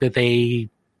object that they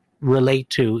relate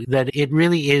to, that it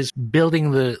really is building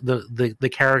the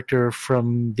character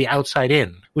from the outside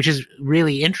in, which is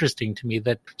really interesting to me,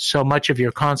 that so much of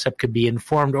your concept could be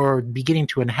informed or beginning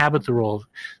to inhabit the role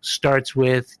starts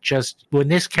with just, when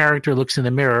this character looks in the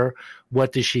mirror,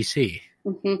 what does she see?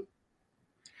 Mm-hmm.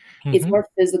 Mm-hmm. It's more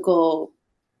physical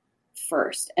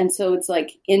first. And so it's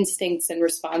like instincts and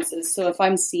responses. So if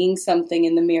I'm seeing something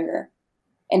in the mirror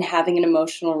and having an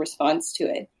emotional response to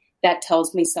it, that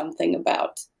tells me something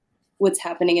about what's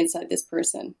happening inside this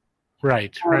person.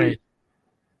 Right, right.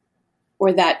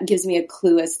 Or that gives me a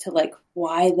clue as to like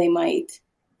why they might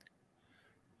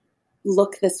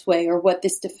look this way or what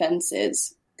this defense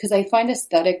is. Because I find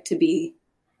aesthetic to be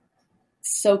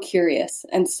so curious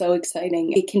and so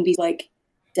exciting. It can be like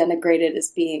denigrated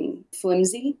as being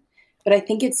flimsy, but I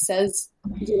think it says,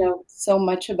 so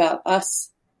much about us,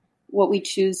 what we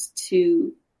choose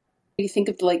to. You think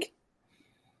of like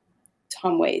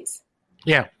Tom Waits.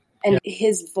 Yeah. And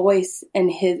his voice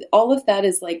and all of that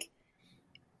is like,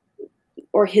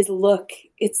 or his look,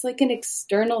 it's like an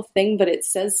external thing, but it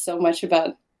says so much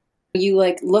about you.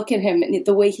 Like look at him and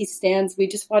the way he stands. We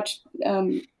just watched,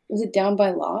 was it Down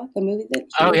by Law, the movie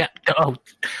that?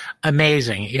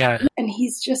 Amazing. Yeah. And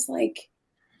he's just like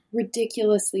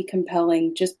ridiculously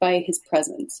compelling just by his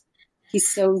presence. He's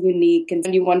so unique. And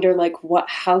you wonder like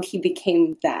how he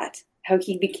became that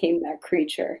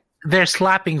creature. Their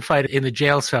slapping fight in the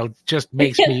jail cell just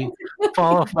makes me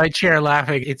fall off my chair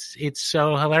laughing. It's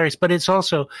so hilarious, but it's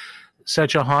also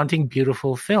such a haunting,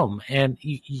 beautiful film. And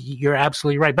you're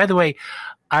absolutely right. By the way,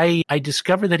 I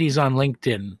discovered that he's on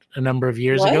LinkedIn a number of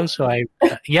years ago. So I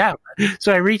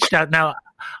reached out. Now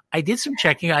I did some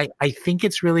checking. I think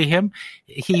it's really him.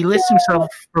 He lists himself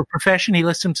for profession. He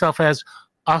lists himself as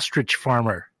ostrich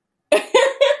farmer.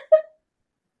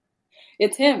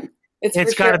 It's him.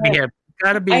 It's got to be him.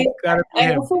 Gotta be him.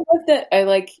 I also love that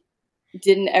I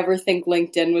didn't ever think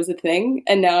LinkedIn was a thing,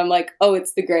 and now I'm like, oh,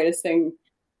 it's the greatest thing.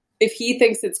 If he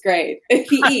thinks it's great, if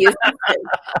he is,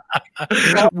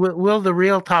 will the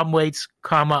real Tom Waits,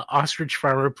 ostrich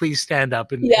farmer, please stand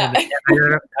up and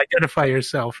identify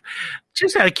yourself?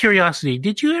 Just out of curiosity,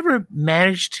 did you ever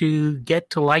manage to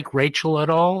get to like Rachel at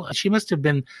all? She must have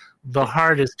been the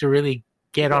hardest to really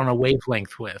get on a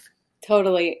wavelength with.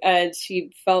 Totally.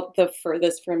 She felt the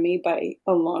furthest from me by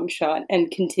a long shot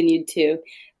and continued to.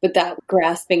 But that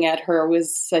grasping at her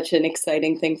was such an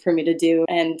exciting thing for me to do.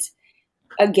 And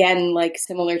again,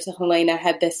 similar to Helena,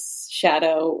 had this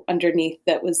shadow underneath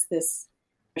that was this,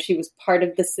 she was part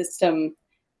of the system,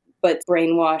 but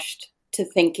brainwashed to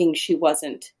thinking she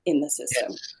wasn't in the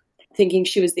system, thinking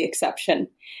she was the exception,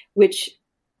 which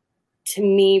to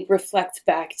me reflects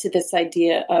back to this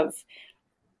idea of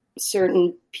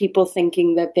certain people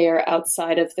thinking that they are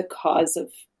outside of the cause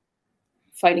of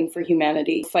fighting for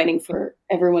humanity, fighting for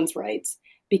everyone's rights.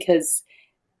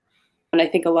 And I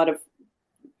think a lot of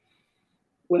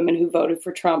women who voted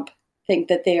for Trump think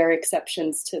that they are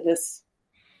exceptions to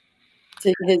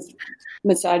his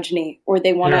misogyny, or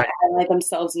they want to highlight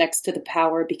themselves next to the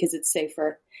power because it's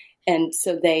safer. And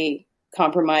so they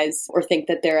compromise or think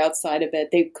that they're outside of it.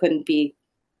 They couldn't be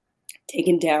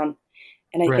taken down.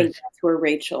 And I think that's where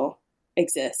Rachel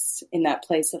exists, in that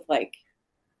place of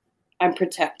I'm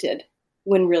protected,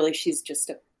 when really she's just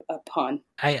a pawn.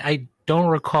 I don't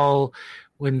recall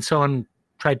when someone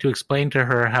tried to explain to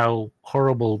her how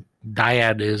horrible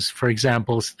dyad is, for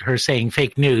example, her saying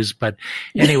fake news. But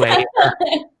anyway,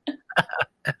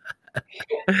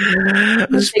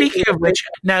 speaking of which,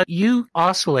 now you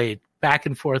oscillate back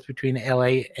and forth between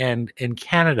LA and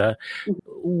Canada.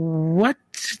 What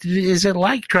is it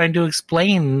like trying to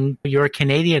explain your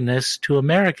Canadianness to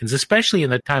Americans, especially in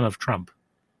the time of Trump?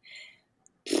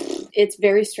 It's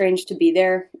very strange to be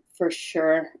there, for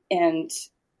sure. And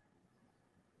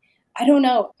I don't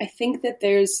know. I think that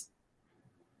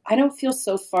I don't feel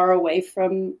so far away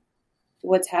from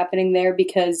what's happening there,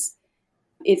 because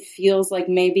it feels like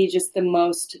maybe just the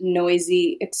most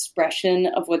noisy expression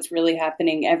of what's really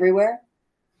happening everywhere.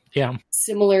 Yeah.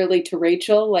 Similarly to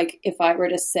Rachel, if I were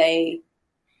to say,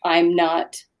 I'm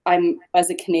as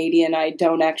a Canadian, I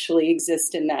don't actually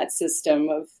exist in that system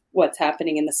of what's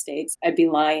happening in the States, I'd be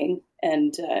lying,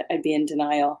 and I'd be in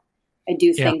denial. I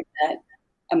do think that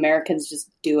Americans just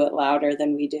do it louder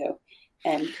than we do.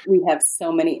 And we have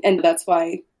so many, and that's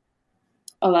why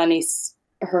Alani's,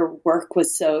 her work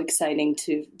was so exciting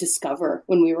to discover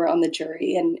when we were on the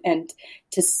jury, and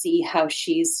to see how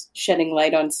she's shedding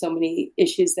light on so many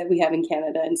issues that we have in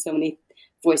Canada and so many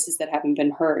voices that haven't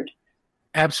been heard.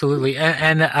 Absolutely.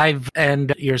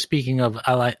 And you're speaking of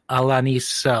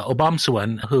Alanis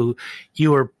Obamsawin, who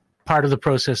you were part of the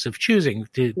process of choosing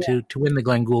to win the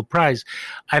Glenn Gould Prize.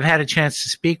 I've had a chance to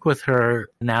speak with her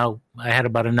now. I had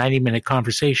about a 90-minute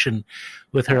conversation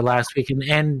with her last week,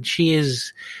 and she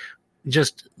is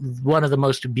just one of the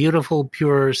most beautiful,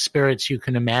 pure spirits you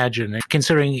can imagine,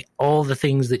 considering all the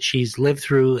things that she's lived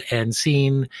through and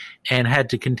seen and had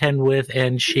to contend with.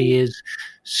 And she is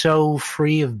so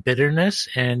free of bitterness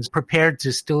and prepared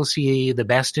to still see the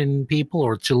best in people,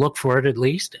 or to look for it at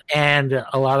least, and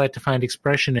allow that to find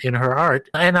expression in her art,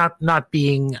 and not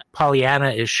being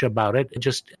Pollyanna-ish about it.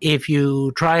 Just, if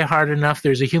you try hard enough,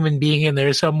 there's a human being in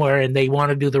there somewhere, and they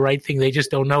want to do the right thing. They just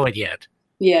don't know it yet.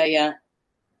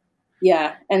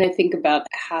 Yeah, and I think about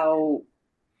how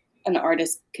an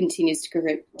artist continues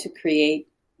to create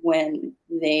when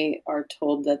they are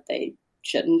told that they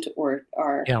shouldn't, or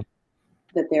are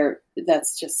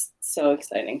that's just so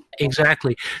exciting.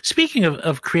 Exactly. Speaking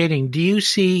of creating, do you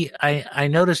see, I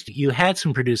noticed you had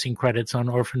some producing credits on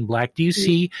Orphan Black. Do you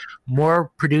see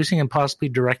more producing and possibly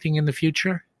directing in the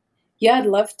future? Yeah, I'd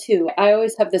love to. I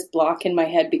always have this block in my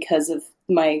head because of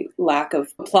my lack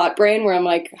of plot brain, where I'm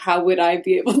like, how would I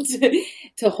be able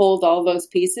to hold all those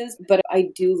pieces? But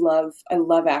I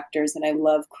love actors, and I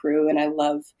love crew, and I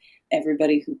love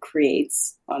everybody who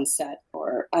creates on set.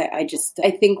 Or I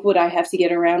think what I have to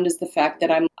get around is the fact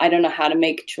that I don't know how to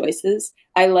make choices.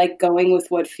 I like going with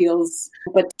what feels,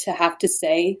 but to have to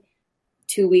say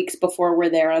 2 weeks before we're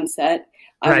there on set,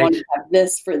 I want to have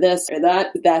this for this or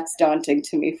that, that's daunting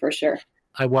to me for sure.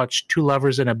 I watched Two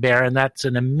Lovers and a Bear, and that's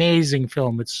an amazing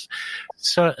film. It's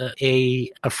so a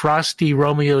frosty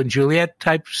Romeo and Juliet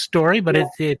type story, but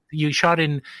you shot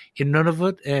in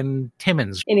Nunavut and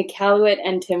Timmins. In Iqaluit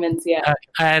and Timmins, yeah.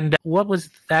 And what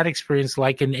was that experience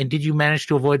like? And did you manage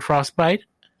to avoid frostbite?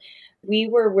 We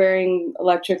were wearing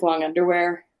electric long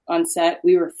underwear on set.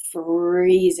 We were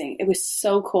freezing. It was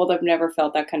so cold. I've never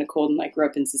felt that kind of cold, and I grew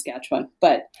up in Saskatchewan.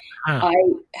 But I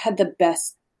had the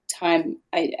best time.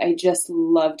 I just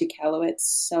loved Iqaluit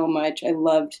so much. I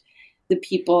loved the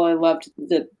people. I loved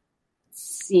the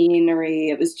scenery.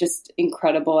 It was just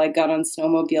incredible. I got on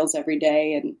snowmobiles every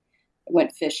day and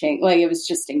went fishing. Like, it was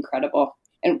just incredible.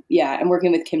 And yeah, and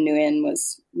working with Kim Nguyen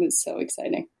was so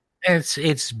exciting.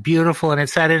 It's beautiful, and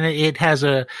it's that, and it has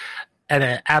an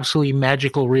absolutely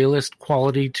magical realist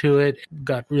quality to it.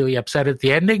 Got really upset at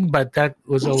the ending, but that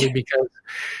was only because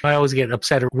I always get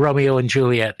upset at Romeo and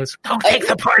Juliet. Don't take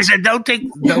the poison. Don't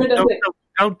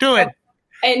do it.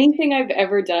 Anything I've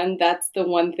ever done, that's the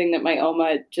one thing that my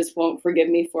Oma just won't forgive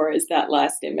me for, is that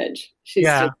last image. She's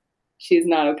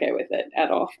not okay with it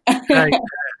at all. I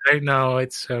know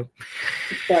it's a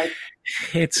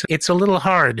little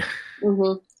hard.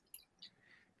 Mm-hmm.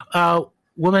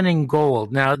 Woman in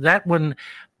Gold. Now that one,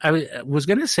 I was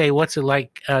going to say, what's it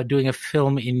like doing a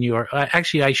film in your?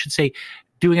 Actually, I should say,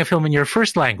 doing a film in your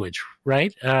first language,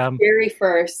 right? Very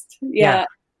first, yeah.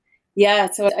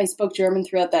 So I spoke German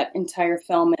throughout that entire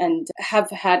film, and have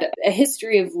had a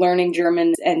history of learning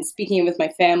German and speaking it with my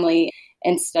family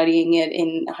and studying it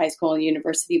in high school and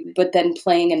university. But then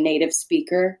playing a native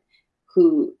speaker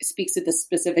who speaks with a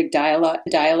specific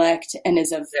dialect and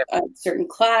is of a certain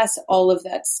class, all of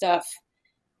that stuff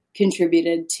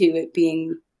contributed to it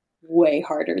being way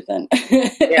harder than.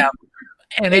 Yeah.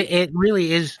 And it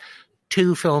really is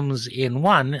two films in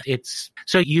one.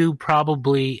 So you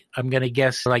probably, I'm going to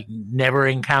guess, like never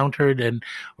encountered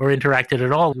or interacted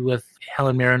at all with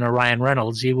Helen Mirren or Ryan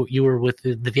Reynolds. You were with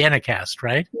the Vienna cast,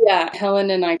 right? Yeah, Helen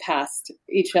and I passed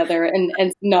each other and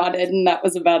nodded, and that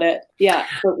was about it. Yeah,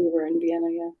 but we were in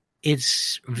Vienna, yeah.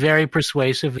 It's very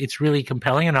persuasive. It's really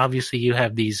compelling, and obviously you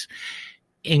have these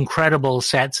incredible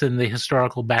sets and the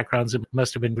historical backgrounds. It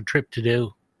must have been a trip to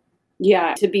do.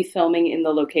 Yeah, to be filming in the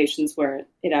locations where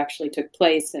it actually took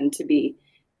place and to be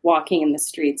walking in the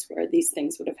streets where these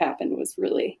things would have happened was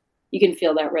really, you can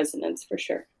feel that resonance for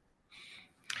sure.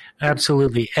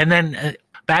 Absolutely. And then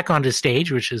back onto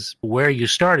stage, which is where you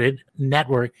started,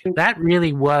 Network, that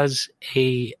really was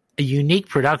a unique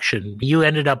production. You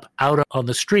ended up out on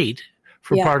the street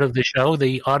for part of the show.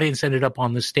 The audience ended up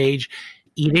on the stage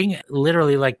eating,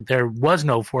 literally, like there was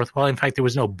no fourth wall. In fact, there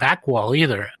was no back wall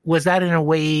either. Was that in a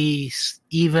way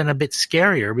even a bit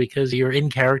scarier because you're in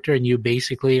character and you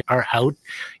basically are out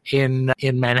in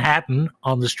Manhattan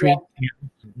on the street? Yeah.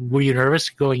 Were you nervous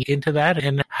going into that?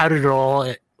 And how did it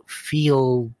all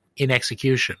feel in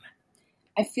execution?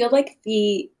 I feel like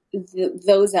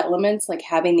those elements, like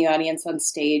having the audience on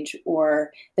stage,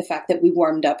 or the fact that we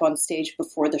warmed up on stage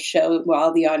before the show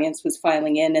while the audience was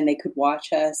filing in and they could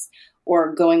watch us,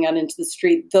 or going out into the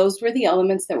street, those were the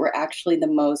elements that were actually the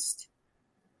most,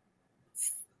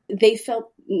 they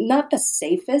felt not the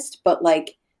safest, but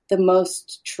like the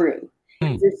most true.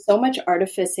 There's so much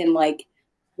artifice in, like,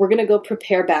 we're going to go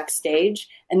prepare backstage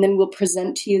and then we'll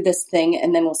present to you this thing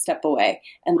and then we'll step away.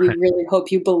 And we really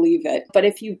hope you believe it. But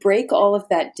if you break all of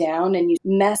that down and you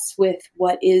mess with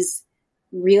what is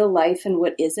real life and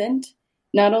what isn't,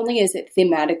 not only is it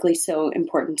thematically so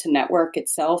important to Network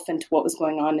itself and to what was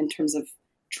going on in terms of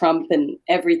Trump and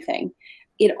everything,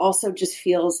 it also just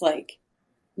feels like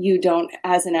you don't,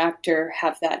 as an actor,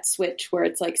 have that switch where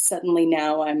it's like, suddenly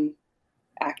now I'm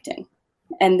acting.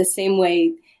 And the same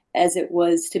way as it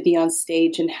was to be on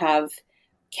stage and have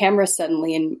camera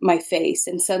suddenly in my face,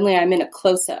 and suddenly I'm in a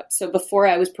close-up. So before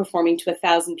I was performing to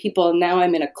 1,000 people, and now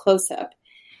I'm in a close-up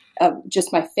of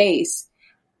just my face.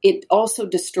 It also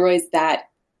destroys that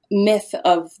myth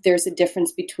of there's a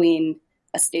difference between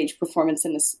a stage performance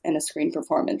and a screen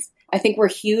performance. I think we're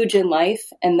huge in life,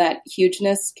 and that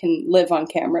hugeness can live on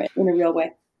camera in a real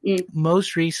way.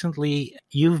 Most recently,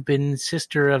 you've been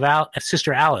Sister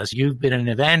Alice. You've been an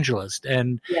evangelist,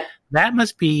 and that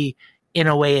must be, in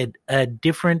a way, a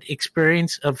different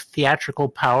experience of theatrical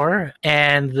power,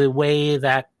 and the way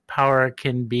that power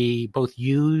can be both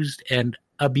used and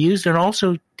abused, and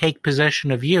also take possession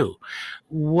of you.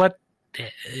 What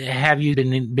have you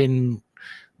been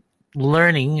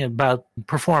learning about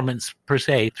performance per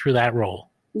se through that role?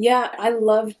 Yeah, I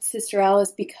loved Sister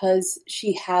Alice because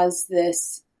she has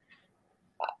this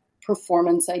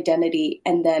performance identity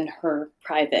and then her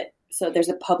private. So there's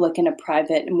a public and a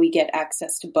private, and we get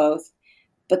access to both.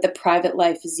 But the private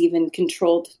life is even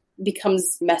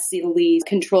becomes messily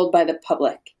controlled by the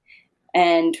public.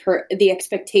 And the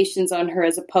expectations on her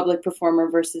as a public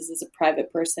performer versus as a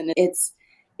private person,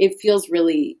 it feels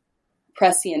really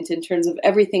prescient in terms of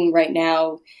everything right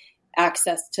now,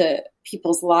 access to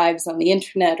people's lives on the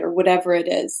internet or whatever it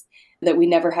is, that we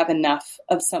never have enough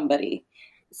of somebody.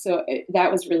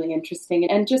 That was really interesting.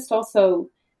 And just also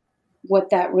what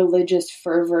that religious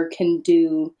fervor can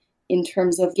do in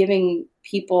terms of giving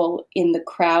people in the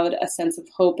crowd a sense of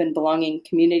hope and belonging,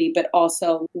 community, but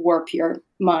also warp your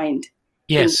mind.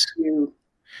 Yes. Into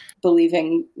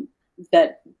believing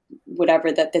that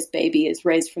that this baby is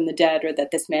raised from the dead, or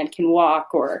that this man can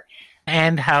walk,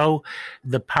 and how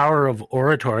the power of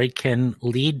oratory can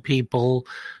lead people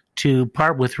to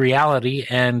part with reality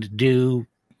and do,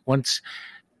 once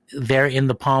they're in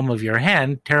the palm of your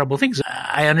hand, terrible things.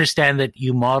 I understand that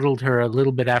you modeled her a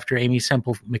little bit after Aimee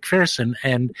Semple McPherson,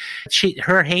 and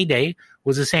her heyday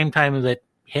was the same time that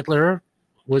Hitler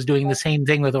was doing the same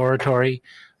thing with oratory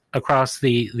across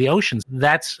the oceans.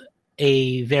 That's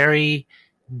a very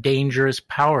dangerous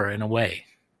power in a way.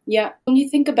 Yeah. When you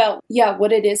think about,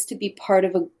 what it is to be part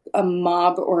of a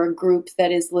mob or a group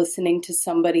that is listening to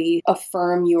somebody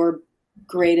affirm your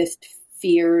greatest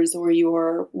fears or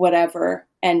your whatever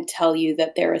and tell you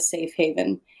that they're a safe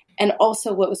haven. And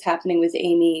also what was happening with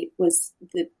Aimee was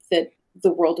that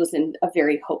the world was in a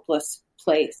very hopeless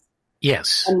place.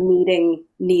 Yes. And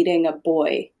needing a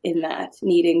boy in that,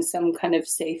 needing some kind of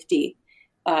safety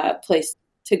place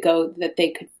to go that they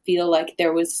could feel like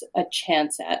there was a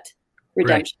chance at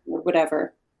redemption, right, or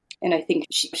whatever. And I think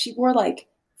she wore like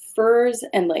furs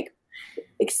and like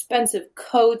expensive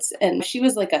coats, and she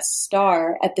was like a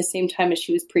star at the same time as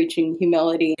she was preaching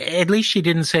humility. At least she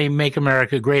didn't say "Make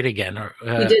America Great Again."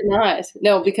 She did not.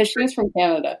 No, because she was from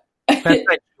Canada. That's right.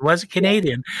 She was a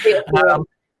Canadian. Yeah.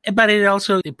 But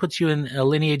it puts you in a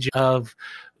lineage of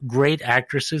great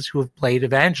actresses who have played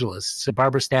evangelists.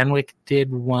 Barbara Stanwyck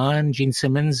did one, Gene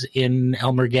Simmons in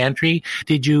Elmer Gantry.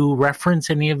 Did you reference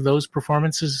any of those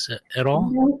performances at all?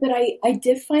 No, but I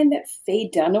did find that Faye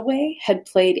Dunaway had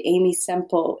played Aimee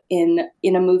Semple in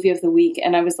a movie of the week,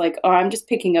 and I was like, I'm just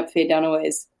picking up Faye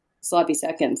Dunaway's sloppy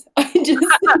seconds. I keep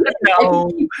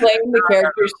playing the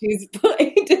character she's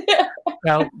played.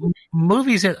 Well,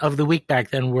 movies of the week back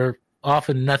then were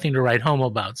often nothing to write home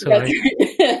about. So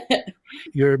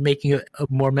you're making a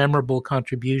more memorable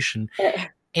contribution.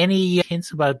 Any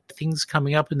hints about things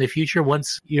coming up in the future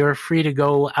once you're free to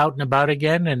go out and about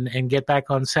again and get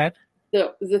back on set?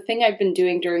 The thing I've been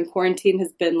doing during quarantine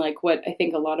has been like what I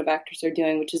think a lot of actors are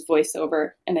doing, which is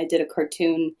voiceover. And I did a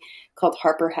cartoon called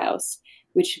Harper House,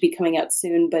 which should be coming out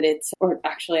soon,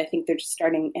 I think they're just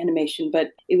starting animation, but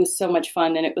it was so much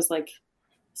fun. And it was like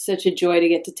such a joy to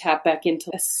get to tap back into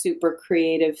a super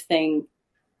creative thing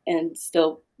and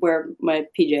still wear my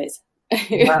PJs.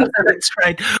 That's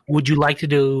right. Would you like to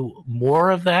do more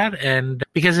of that? And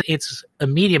because it's a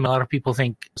medium, a lot of people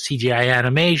think CGI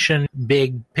animation,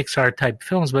 big Pixar type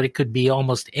films, but it could be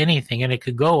almost anything, and it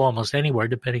could go almost anywhere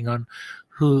depending on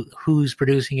who's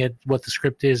producing it, what the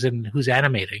script is, and who's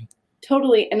animating.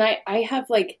 Totally. And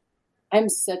I'm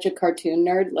such a cartoon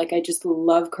nerd. Like, I just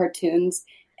love cartoons.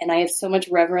 And I have so much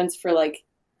reverence for like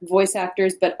voice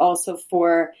actors, but also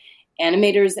for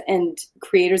animators and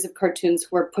creators of cartoons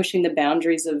who are pushing the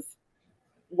boundaries of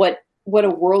what a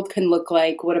world can look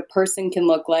like, what a person can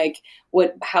look like,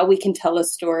 how we can tell a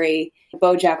story.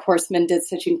 BoJack Horseman did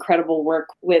such incredible work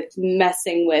with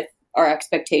messing with our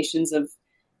expectations of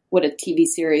what a TV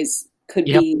series could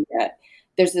be.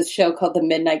 There's this show called The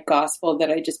Midnight Gospel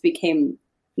that I just became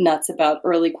nuts about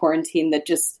early quarantine that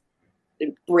just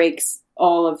breaks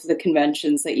all of the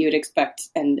conventions that you would expect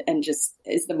and just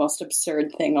is the most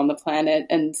absurd thing on the planet.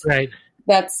 And right.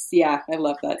 I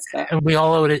love that stuff. And we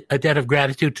all owe a debt of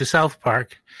gratitude to South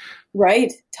Park.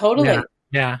 Right. Totally.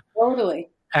 Yeah. Totally.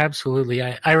 Absolutely.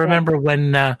 I remember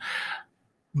when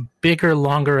Bigger,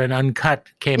 Longer, and Uncut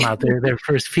came out, their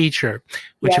first feature,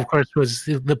 which of course was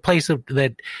the place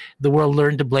that the world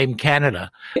learned to blame Canada.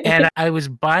 And I was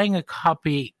buying a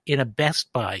copy in a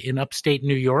Best Buy in upstate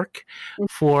New York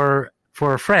for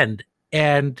a friend.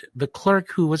 And the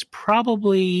clerk, who was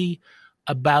probably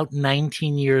about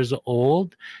 19 years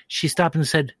old, she stopped and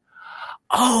said,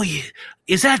 "Oh,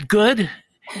 is that good?"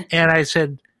 And I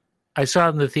said, "I saw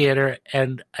it in the theater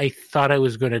and I thought I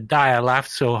was going to die. I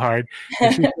laughed so hard."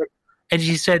 And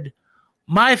she said,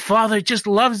 "My father just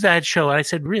loves that show." And I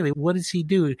said, "Really? What does he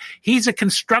do?" "He's a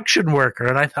construction worker."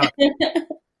 And I thought,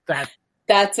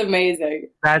 that's amazing.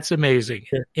 That's amazing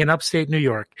in upstate New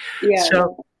York. Yeah.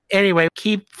 So anyway,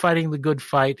 keep fighting the good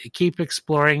fight. Keep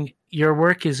exploring. Your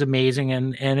work is amazing.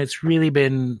 And it's really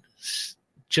been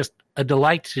just a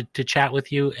delight to chat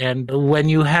with you. And when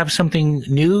you have something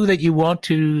new that you want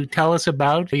to tell us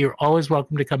about, you're always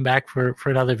welcome to come back for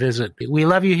another visit. We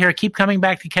love you here. Keep coming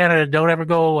back to Canada. Don't ever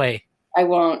go away. I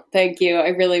won't. Thank you. I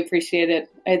really appreciate it.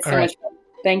 I had so much fun.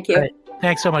 Thank you. Right.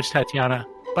 Thanks so much, Tatiana.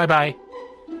 Bye-bye.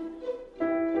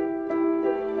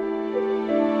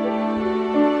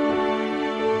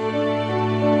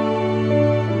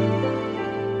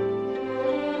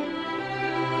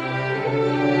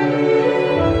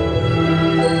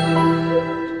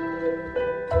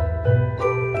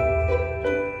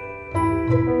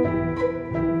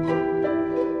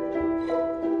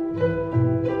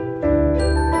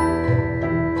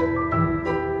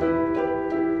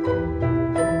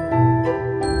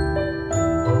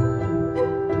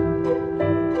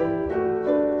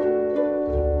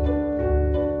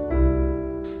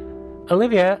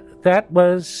 Olivia, that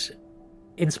was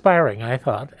inspiring, I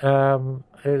thought.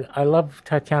 I love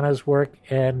Tatiana's work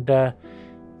and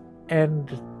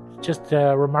just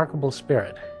a remarkable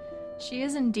spirit. She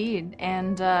is indeed,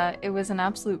 and it was an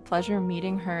absolute pleasure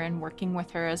meeting her and working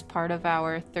with her as part of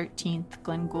our 13th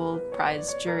Glenn Gould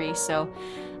Prize jury. So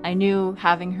I knew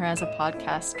having her as a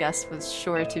podcast guest was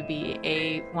sure to be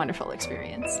a wonderful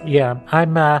experience. Yeah,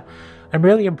 I'm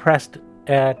really impressed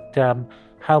at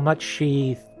how much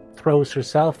she throws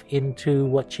herself into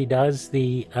what she does.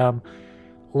 The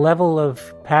level of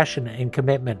passion and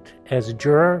commitment as a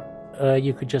juror,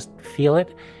 you could just feel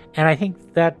it. And I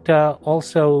think that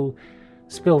also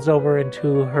spills over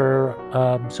into her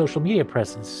social media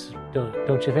presence,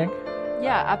 don't you think?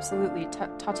 Yeah, absolutely.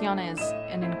 Tatiana is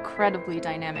an incredibly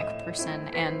dynamic person,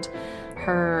 and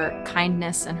her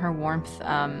kindness and her warmth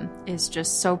is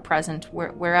just so present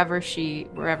wherever she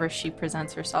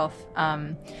presents herself.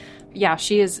 Yeah,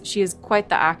 she is quite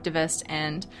the activist,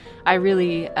 and I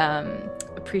really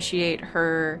appreciate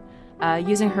her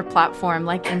using her platform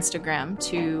like Instagram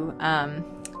to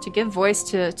give voice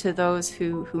to those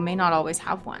who may not always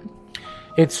have one.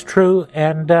 It's true,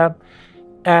 and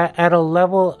at a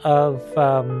level of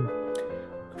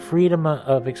freedom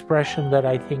of expression that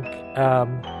I think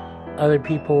other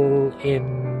people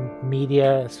in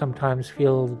media sometimes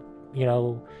feel,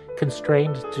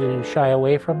 constrained to shy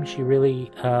away from. She really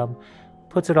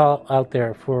puts it all out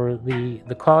there for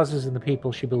the causes and the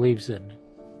people she believes in.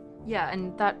 Yeah,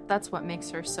 and that's what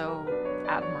makes her so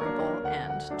admirable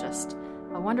and just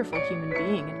a wonderful human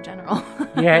being in general.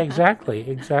 Yeah, exactly.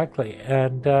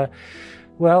 And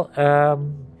what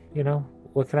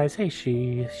can I say?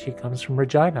 She comes from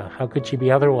Regina. How could she be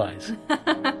otherwise?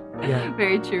 Yeah.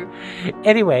 Very true.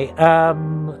 Anyway,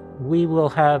 we will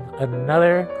have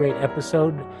another great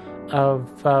episode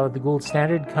of The Gould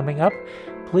Standard coming up.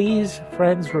 Please,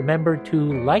 friends, remember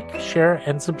to like, share,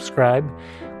 and subscribe.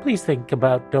 Please think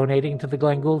about donating to the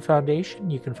Glenn Gould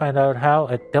Foundation. You can find out how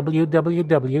at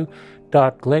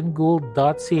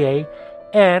www.glenngould.ca.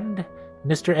 And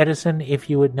Mr. Edison, if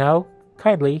you would now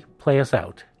kindly play us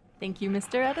out. Thank you,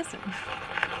 Mr. Edison.